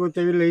මාතෘ ටිකුත්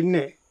ඇවිල්ලා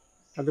ඉන්නේ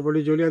අද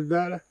පොඩි ජොලියක්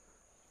දාලා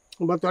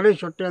උඹත් වලේ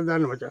ෂොට් එකක්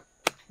දාන්න මචං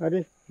හරි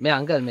මේ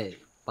අංකල් මේ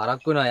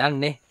පරක් වෙනවා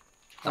යන්නේ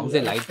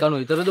තමුසේ ලයිට් කනු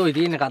විතරද ඔය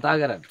තියෙන්නේ කතා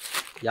කරන්නේ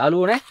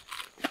යාළුවෝ නේ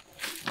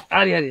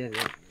හරි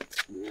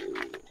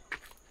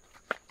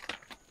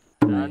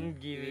නන්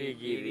ගිරි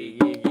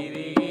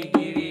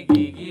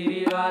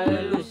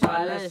වලලු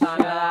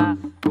සලසලා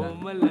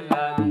කොමල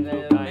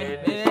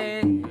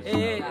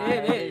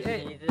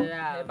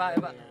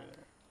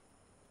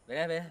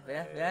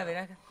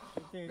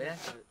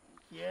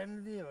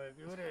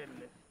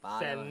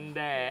සැන්ද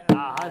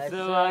අහස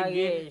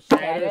වගේ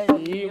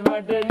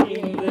සැරසීමට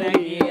නින්ද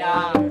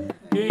ගියා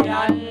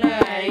කියන්න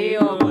ඇයි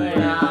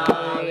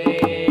ඔබනාවේ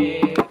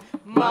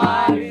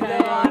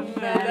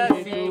මාරිදවන්නද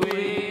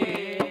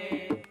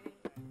සිව්වේ.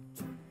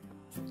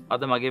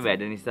 අද මගේ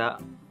වැඩ නිසා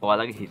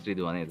ඔයාලගේ හිස්ටරි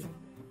දුව නේද?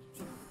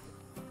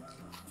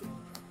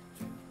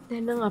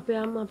 දැන් නම් අපේ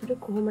අම්මා අපිට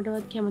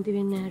කොහොමදවත් කැමති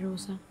වෙන්නේ නැහැ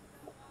රෝසා.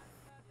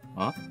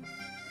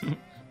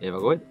 ඒව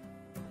කොහෙද?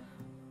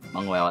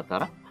 මං ඔයාවත්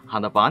අර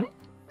හඳ පානේ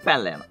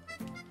පැනලා යනවා.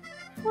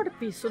 ඔයාට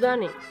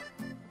පිස්සුදානේ.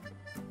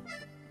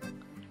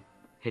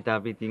 හෙට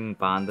අපි ඉතින්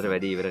පාන්දර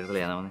වැඩ ඉවර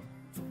කරලා යනවනේ.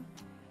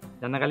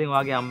 යන්න කලින්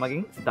ඔයාගේ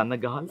අම්මගෙන් දන්න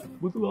ගහලා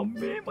බුදු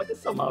අම්මේ මට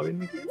සමාව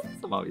වෙන්න කියලා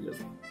සමාවිලා.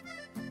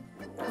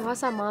 ඔයා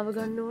සමාව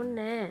ගන්න ඕනේ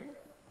නැහැ.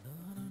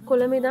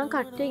 කොළඹ ඉඳන්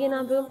කට්ටිය ගෙන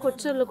අපිම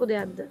කොච්චර ලොකු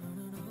දෙයක්ද?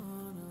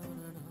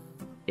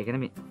 ඒකන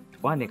මේ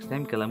වා නෙක්ස්ට්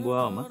ටයිම්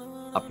කොළඹුවාම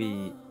අපි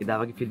එදා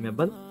වගේ ෆිල්ම් එකක්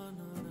බලමු.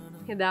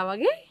 එදා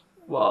වගේ?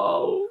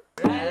 වව්.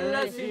 වැල්ල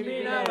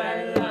සිමින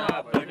වැල්ල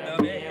අපට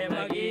මෙහෙම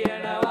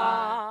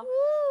කියනවා.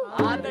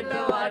 ආදට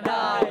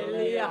වඩා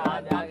එළිය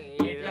හදක්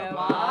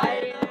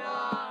හිටමයි.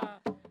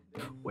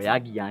 ඔයා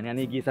ගියානේ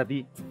අනේ ගිය සති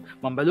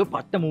මම බැලුවා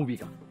පට්ට මූවි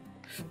එකක්.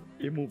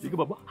 ඒ මූවි එක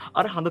බබා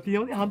අර හඳ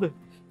තියෙනවනේ හඳ.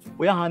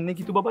 ඔයා හන්නේ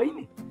කිතු බබා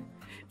ඉන්නේ.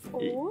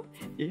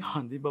 ඒ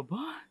හඳේ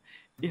බබා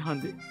ඒ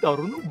හඳේ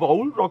තරුණ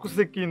බවුල්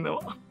රොකසෙක්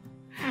ඉන්නවා.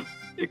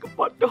 ඒක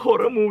පට්ට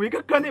හොර මූවි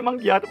එකක් අනේ මං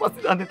ගියාට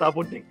පස්සේ දන්නේ තා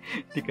පොඩ්ඩෙන්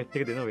ටිකට්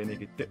එක දෙනවා වෙන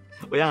එකෙත්.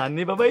 ඔයා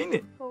හන්නේ බබා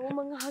ඉන්නේ. ඔව්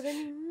මං අහගෙන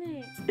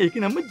ඉන්නේ.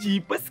 ඒකේ නම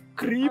ජීපස්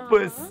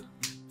ක්‍රීපර්ස්.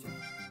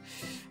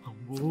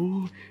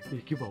 අම්බෝ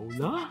ඒකේ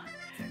බවුලා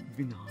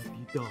විනාඩි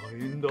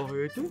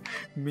 10ට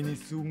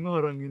මිනිස්සුන්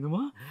අරන්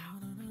එනවා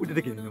උඩට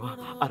ගෙනිනවා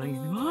අරන්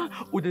එනවා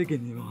උඩට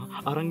ගෙනිනවා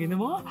අරන්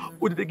එනවා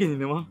උඩට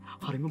ගෙනිනවා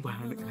හරිම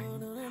භයානකයි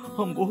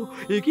අම්බෝ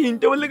ඒකේ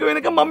ඉන්ටර්වල් එක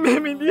වෙනකම් මම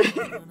මෙහෙම ඉඳියේ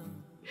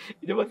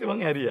ඊට පස්සේ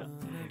මං හැරියා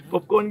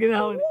පොප්කෝර්න් ගෙන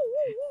ආවනේ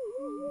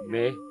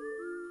මේ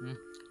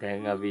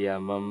දැන් අපි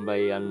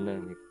යම්බයි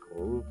යන්න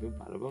කෝ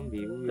බලපන්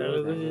බීව් මේ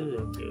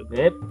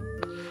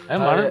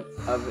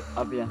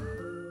අපි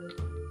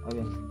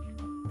යන්න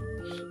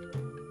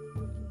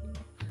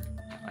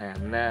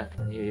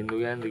හින්දු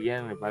ගෑන්ද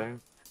කියන්නේ බලන්න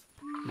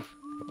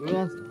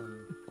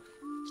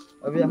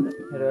අපි හෙට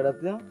වැඩක්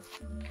තියෙනවා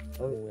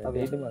අපි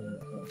ඊට මන්න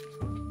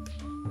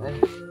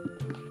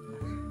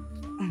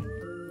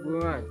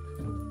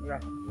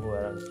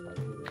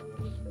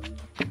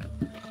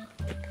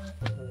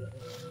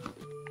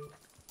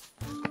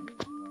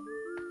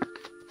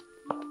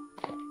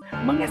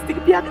මං ඇස් දෙක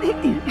පියාගෙන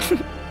හිටියේ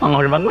මං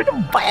ඔයාලට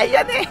බයයි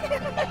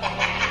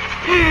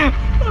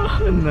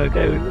යන්නේ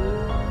නකයි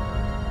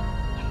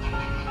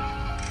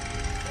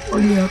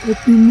ඔය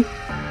අපින්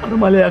අර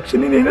මලේ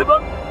ඇක්ෂන් නේ නේද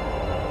බං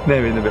නෑ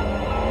වෙන්න බෑ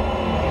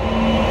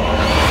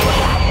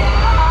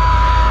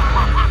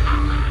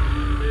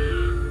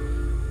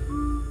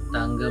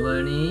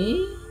තංගමණි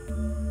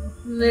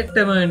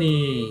වෙට්ටමණි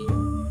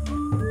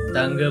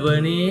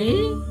තංගමණි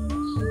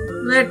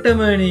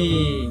වෙට්ටමණි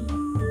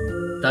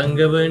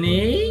තංගමණි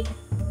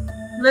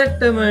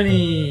වෙට්ටමණි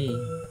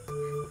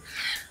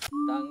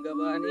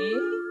තංගමණි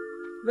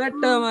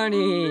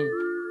වෙට්ටමණි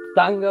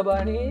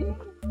තංගමණි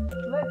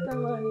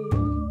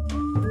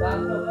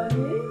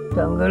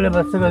තංගල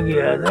බස්සක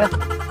ගියාද?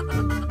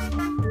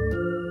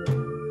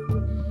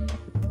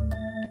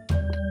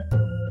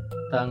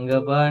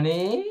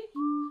 තංගපණි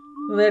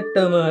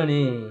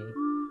වෙට්ටමණි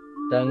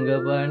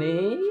තංගපණි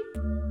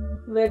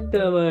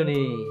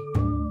වෙට්ටමණි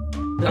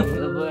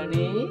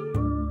තංගපණි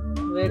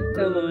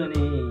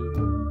වෙට්ටමණි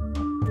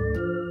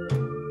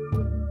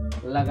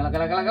ලග ලග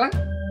ලග ලග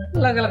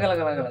ලග ලග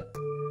ලග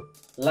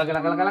ලග ලග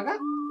ලග ලග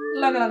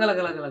ලග ලග ලග ලග ලග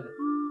ලග ලග ලග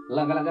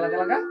लग लग लग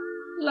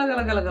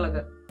लग लग लग लग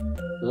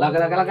लग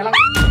लग लग लग लग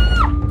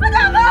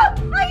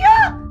ayo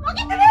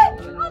makitare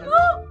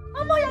ammo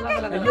ammo yake ayo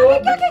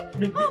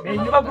me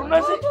ini mah guruna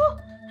sih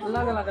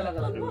लग लग लग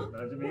लग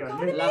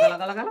लग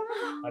लग लग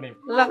අනේ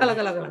लग लग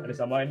लग අනේ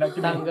සමාවෙන්න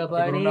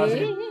කිව්වා තංගපණි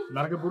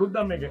නරක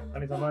පුරුද්දක් මේක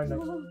අනේ සමාවෙන්න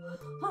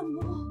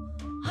අම්මෝ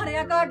අර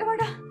යකාට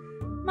වඩා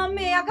මම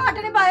මේ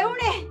යකාටනේ බය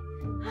වුනේ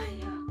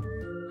අයියෝ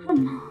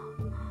අම්මෝ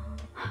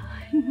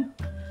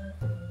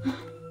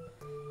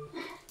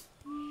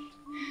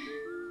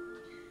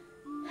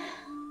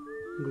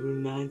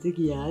ගුරුනාන්සේ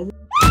කියාද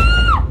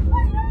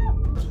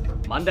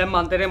මන් දැන්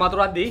මන්තරේ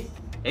මතුරද්දී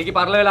ඒකේ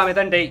පරල වෙලා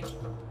මෙතනට එයි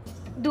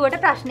දුවට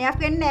ප්‍රශ්නයක්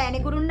වෙන්නේ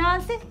නෑනේ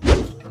ගුරුනාන්සේ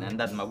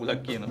නැන්දත්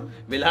මගුලක් කියනවා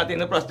වෙලා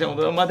තියෙන ප්‍රශ්නේ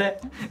හොඳම මත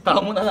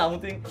තාම මොනවාද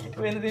아무තින්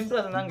වෙන දින්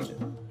ප්‍රශ්න නම්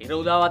ඉත ඉර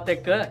උදාවත්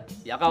එක්ක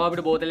යකව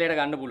අපිට බෝතලයට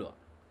ගන්න පුළුවන්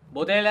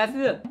බෝතලේ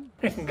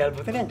ලෑස්තිද ගල්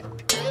බෝතලෙන්ද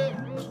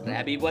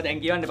රෑ බීපුවා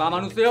දැන් කියවන්න එපා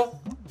මිනිස්සුયો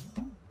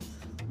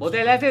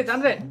බෝතලේ ලෑස්තිද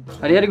චන්ද්‍රේ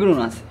හරි හරි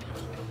ගුරුනාන්සේ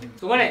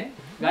තුමනේ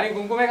ගානේ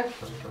කුංකුම එක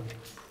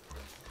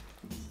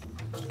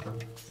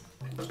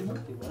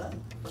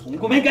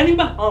उनको मैं क्या नहीं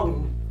बा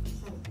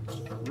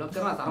ब्लॉक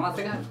करना सामास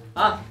से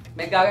हां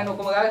मैं क्या गया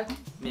नोको मगा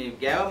මේ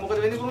ගෑව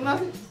මොකද වෙන්නේ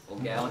ගුරුනාසේ ओ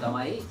गया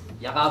තමයි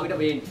යකා අපිට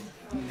වෙන්නේ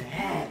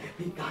නෑ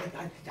මේ කායි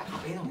යකා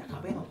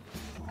පේනවා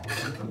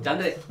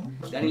චන්ද්‍රේ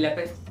ගනි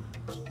ලැපේ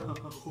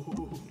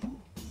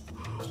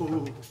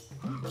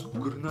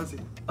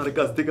ගුරුනාසේ අර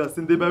ගස් දෙක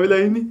අස්සෙන්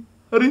දෙපැවිලා ඉන්නේ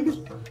හරිනේ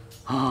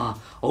හා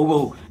ඔව්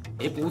ඔව්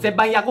ඒ පූසෙන්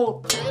බයි යකෝ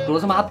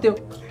රෝස මහත්තයෝ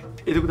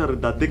එතකොට අර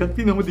දත් දෙකක්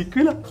තියෙනවම දික්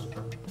වෙලා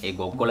ඒ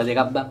ගොක්කොල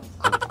දෙකක් බං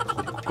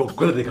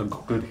කොක්කොල දෙකක්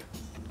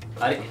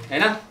හරි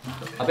එහෙනම්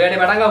අපි වැඩේ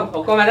පටන් ගමු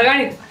ඔක්කොම වැඩ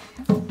ගන්නේ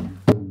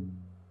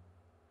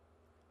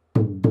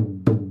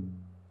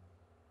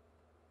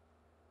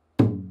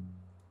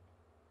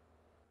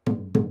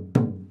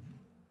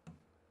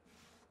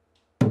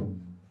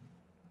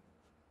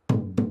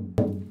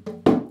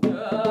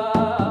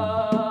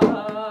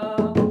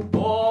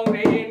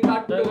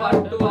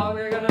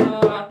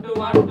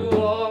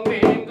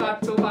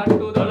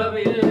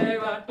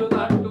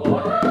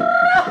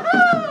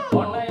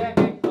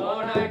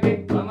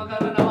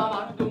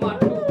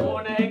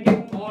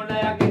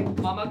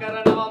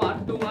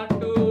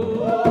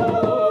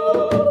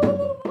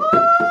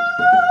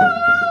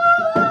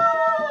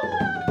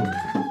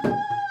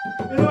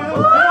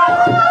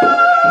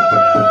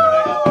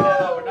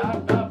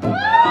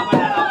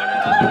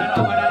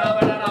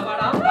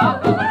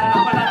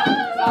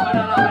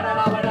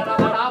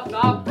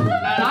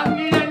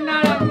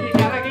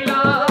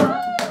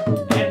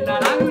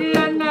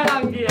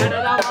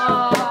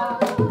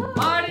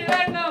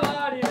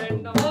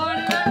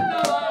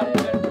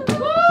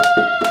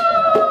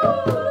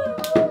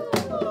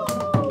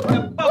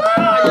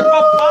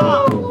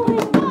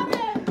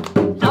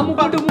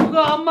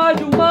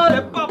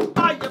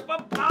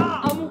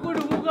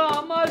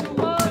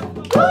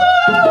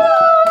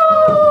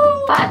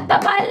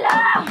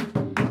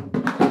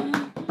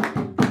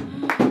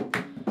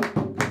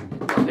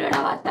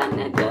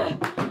පාත්තන්නේ නැත.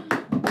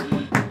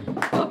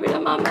 අපිට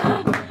මම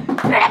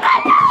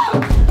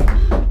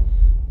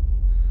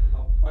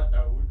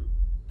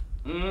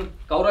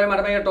කවුරුහරි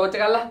මට මේක ටෝච්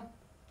එක අල්ලා.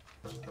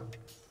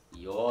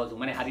 යෝ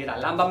සුමනේ හරියට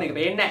අල්ලම්බම් මේක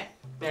පේන්නේ නැහැ.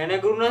 නෑ නෑ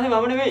ගුරුනාන්සේ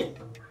මම නෙමෙයි.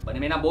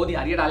 බනේ මේ නම් බෝධි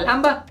හරියට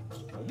අල්ලම්බ.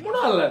 මොන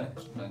අල්ලන්නේ?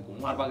 දැන්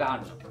කුමාරප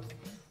ගහන්න.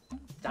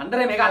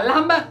 චන්දරේ මේක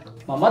අල්ලම්බ.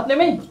 මමත්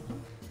නෙමෙයි.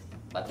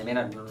 බත් මේ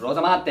නම් රෝස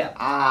මහත්තයා.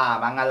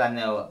 මං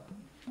අල්ලන්නේ ඔව.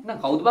 නං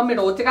කවුද බම් මේ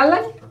ටෝච් එක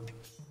අල්ලන්නේ?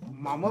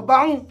 මම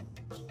බං.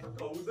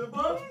 කවුද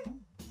බං?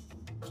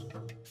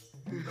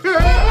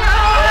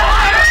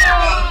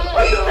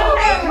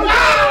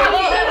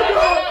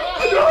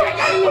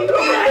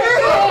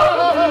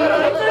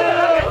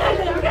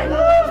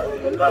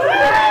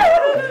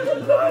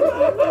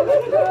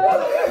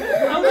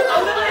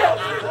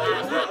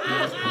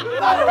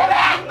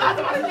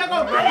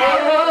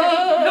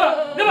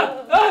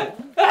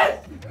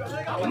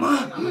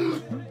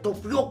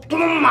 Topi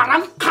ඔක්කොම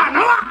මරන්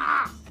කනවා.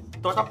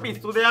 තොට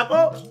පිස්සු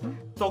දෙයක්ෝ.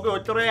 තෝගේ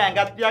ඔච්චර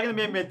ඇඟත් තියාගෙන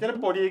මේ මෙච්චර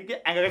පොඩි එකේ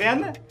ඇඟකට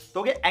යන්න.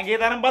 තෝගේ ඇඟේ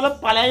තරම් බල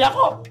ඵලයක්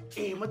යකෝ.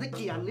 එහෙමද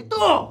කියන්නේ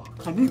තෝ?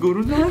 අනේ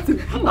ගුරුනාන්සේ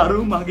අර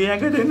මගේ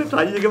ඇඟට එන්න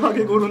try එක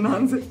වගේ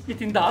ගුරුනාන්සේ.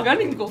 ඉතින්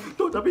දාගන්නින්කෝ.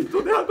 තොට පිස්සු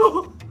දෙයක්ෝ.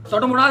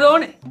 තොට මොනවද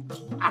ඕනේ?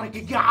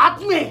 අරකිගේ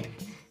ආත්මේ.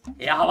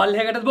 එයා හවල්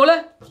එකටද බොල?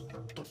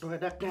 තොට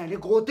වැඩක්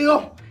නෑනේ ගෝතයෝ.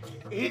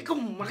 ඒක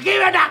මගේ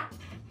වැඩක්.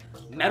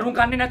 මැරුම්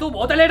කන්නේ නැතුව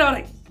බෝතලයට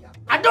වරේ.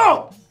 අඩෝ!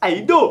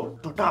 ඇයිදෝ?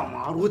 තොට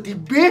අමාරුව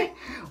තිබ්බේ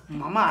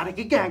මම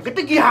අරකිගේ ඇඟට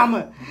ගියාම.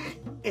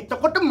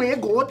 එතකොට මේ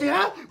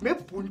ගෝතයා මේ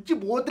පුංචි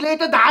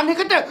බෝතලයට දාන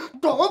එකට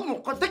තෝ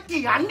මොකද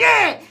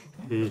කියන්නේ?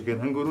 ඒක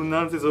නම්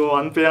ගුරුනාන්සේ සෝ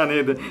අන්ෆෙයා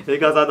නේද?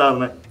 ඒක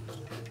අසාධාරණයි.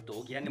 තෝ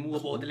කියන්නේ මුව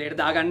බෝතලයට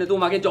දාගන්න තු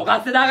මගේ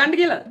ජොකස්සේ දාගන්න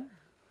කියලාද?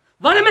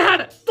 වර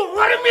මෙහාට. තෝ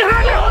වර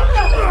මෙහාට.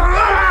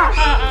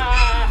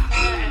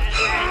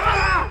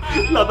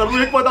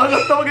 ලදරුවෙක්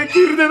වදාගත්තා වගේ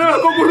කිරි දෙනවා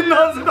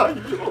ගුරුනාන්සේට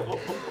අයියෝ.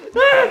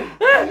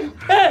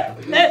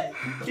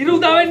 ඉරු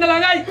දවෙන්න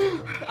ළඟයි.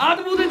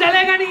 ආතු පුතේ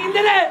ජලය ගන්න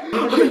ඉඳලා.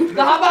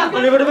 ගහපන්.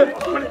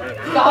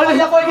 ගහපන්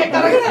යකෝ එකෙක්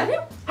අරගෙන.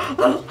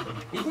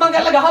 ඉක්මන්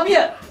කරලා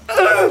ගහපිය.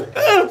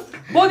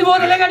 බෝධි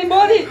බෝතලේ ගනි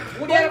බෝධි.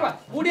 මුඩි අරපන්.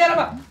 මුඩි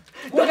අරපන්.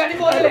 මුඩි ගනි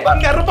බෝතලේ. පන්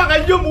අරපන්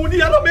අයියෝ මුඩි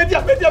අර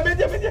මෙදියා.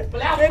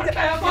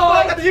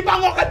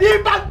 දීපන් ඔක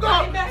දීපන් කො.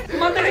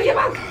 මන්දර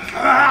කියපන්.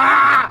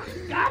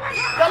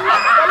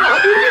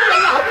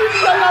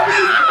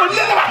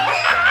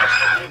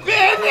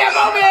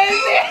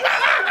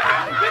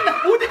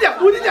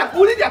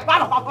 Udah,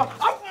 parah.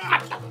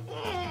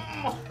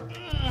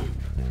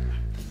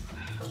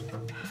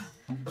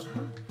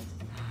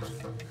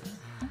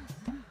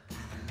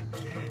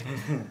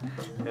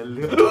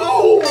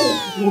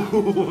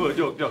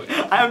 Joke.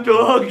 I'm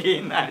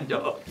joking.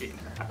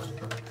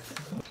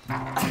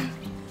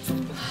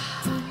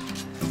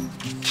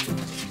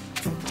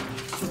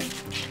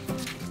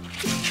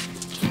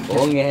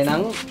 ඕන්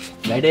එහෙනම්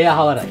වැඩේ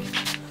අහවරයි.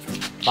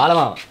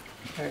 පාලමාව.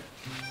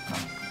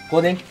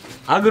 කොහෙන්ද?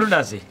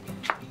 ආගුරුනාසි.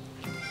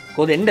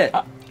 කොහෙන්ද?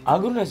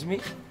 ආගුරුනාසි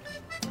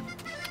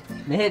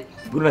මේ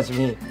ගුරුනාසි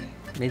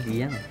මේ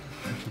දියන්.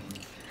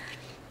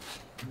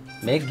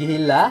 මේ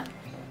ගිහිල්ලා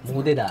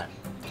මුහුදේ දාන්න.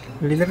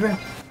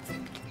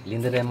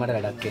 ලින්දරෙන් මට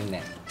වැඩක් වෙන්නේ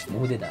නැහැ.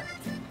 මුහුදේ දාන්න.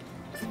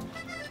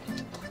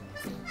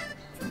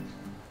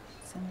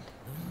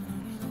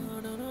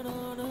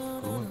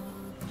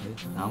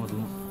 නාම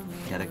දුමු.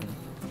 කැරගෙන.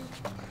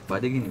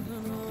 බඩගිනි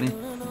නේ.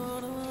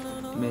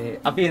 මේ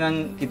අපි නම්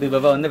කිතු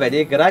බබා ඔන්න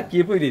වැඩේ කරා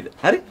කියපු විදිහට.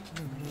 හරි?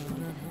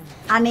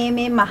 අනේ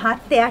මේ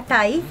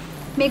මහත්තයාටයි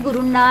මේ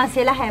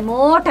ගුරුනාන්සේලා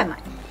හැමෝටමයි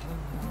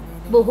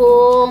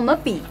බොහෝම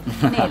පී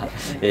නේද?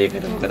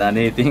 ඒකට මොකද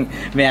අනේ ඉතින්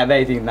මේ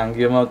හැබැයි ඉතින්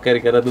නංගියම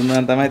කර දුන්නා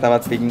නම් තමයි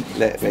තවත් පින්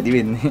වැඩි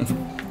වෙන්නේ.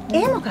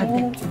 ඒ මොකද්ද?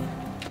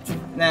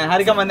 නෑ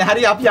හරි කමන්නේ.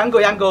 හරි අපි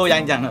යන්කෝ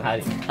යන්.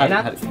 හරි.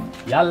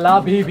 යල්ලා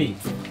බීබි.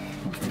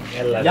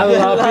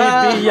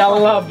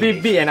 යල්ලා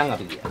බීබි එනං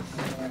අපි ගියා.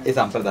 ඒ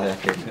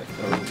සම්ප්‍රදායක් එක්ක.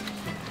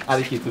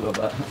 හරි කිතු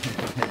බබා.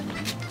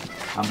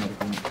 අම්මා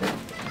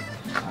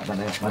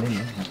බණ්ඩය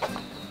වදින්නේ.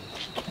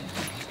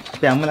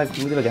 අපේ අම්මලා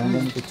කිව්වද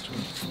ගහන්න පුත්තු.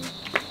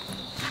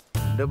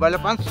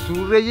 බලපන්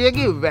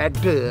සූර්යයේ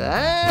වැඩ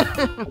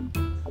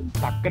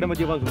පක්කඩම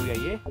ජීවන්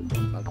සූර්යයේ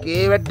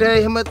මගේ වැඩ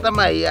එහෙම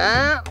තමයි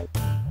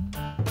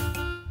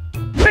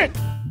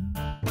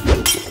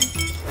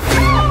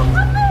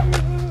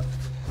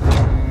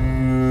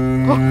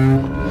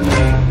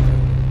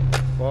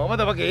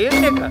කොහමද වගේ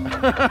එන්නේ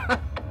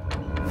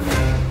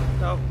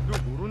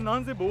එක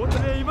ගුරුනාන්සේ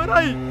බෝතලේ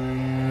ඉවරයි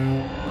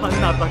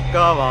අන්න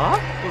අතක්කාවා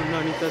ඔන්න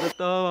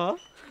අනිතරතාවා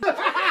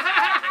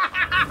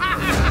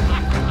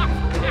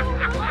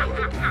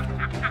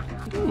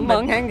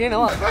මං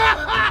හැංගෙනවා.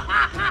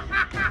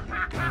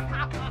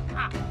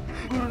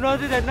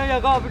 ගුරුනාන්සේ දැන්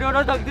යකා අපිට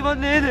වඩා ශක්තිමත්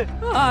නේද?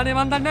 අනේ මන්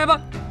දන්නේ නැහැ බං.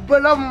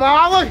 බල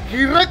මාව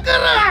හිර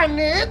කරා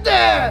නේද?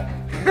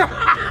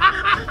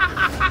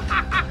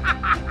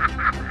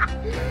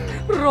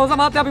 රෝසා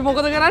මාත්‍ය අපි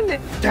මොකද කරන්නේ?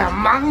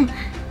 තමන්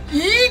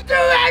ඊට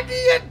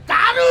වැඩිය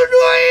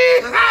තරුණුයි.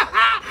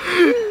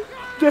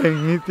 දැන්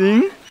ඉතින්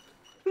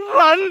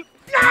රන්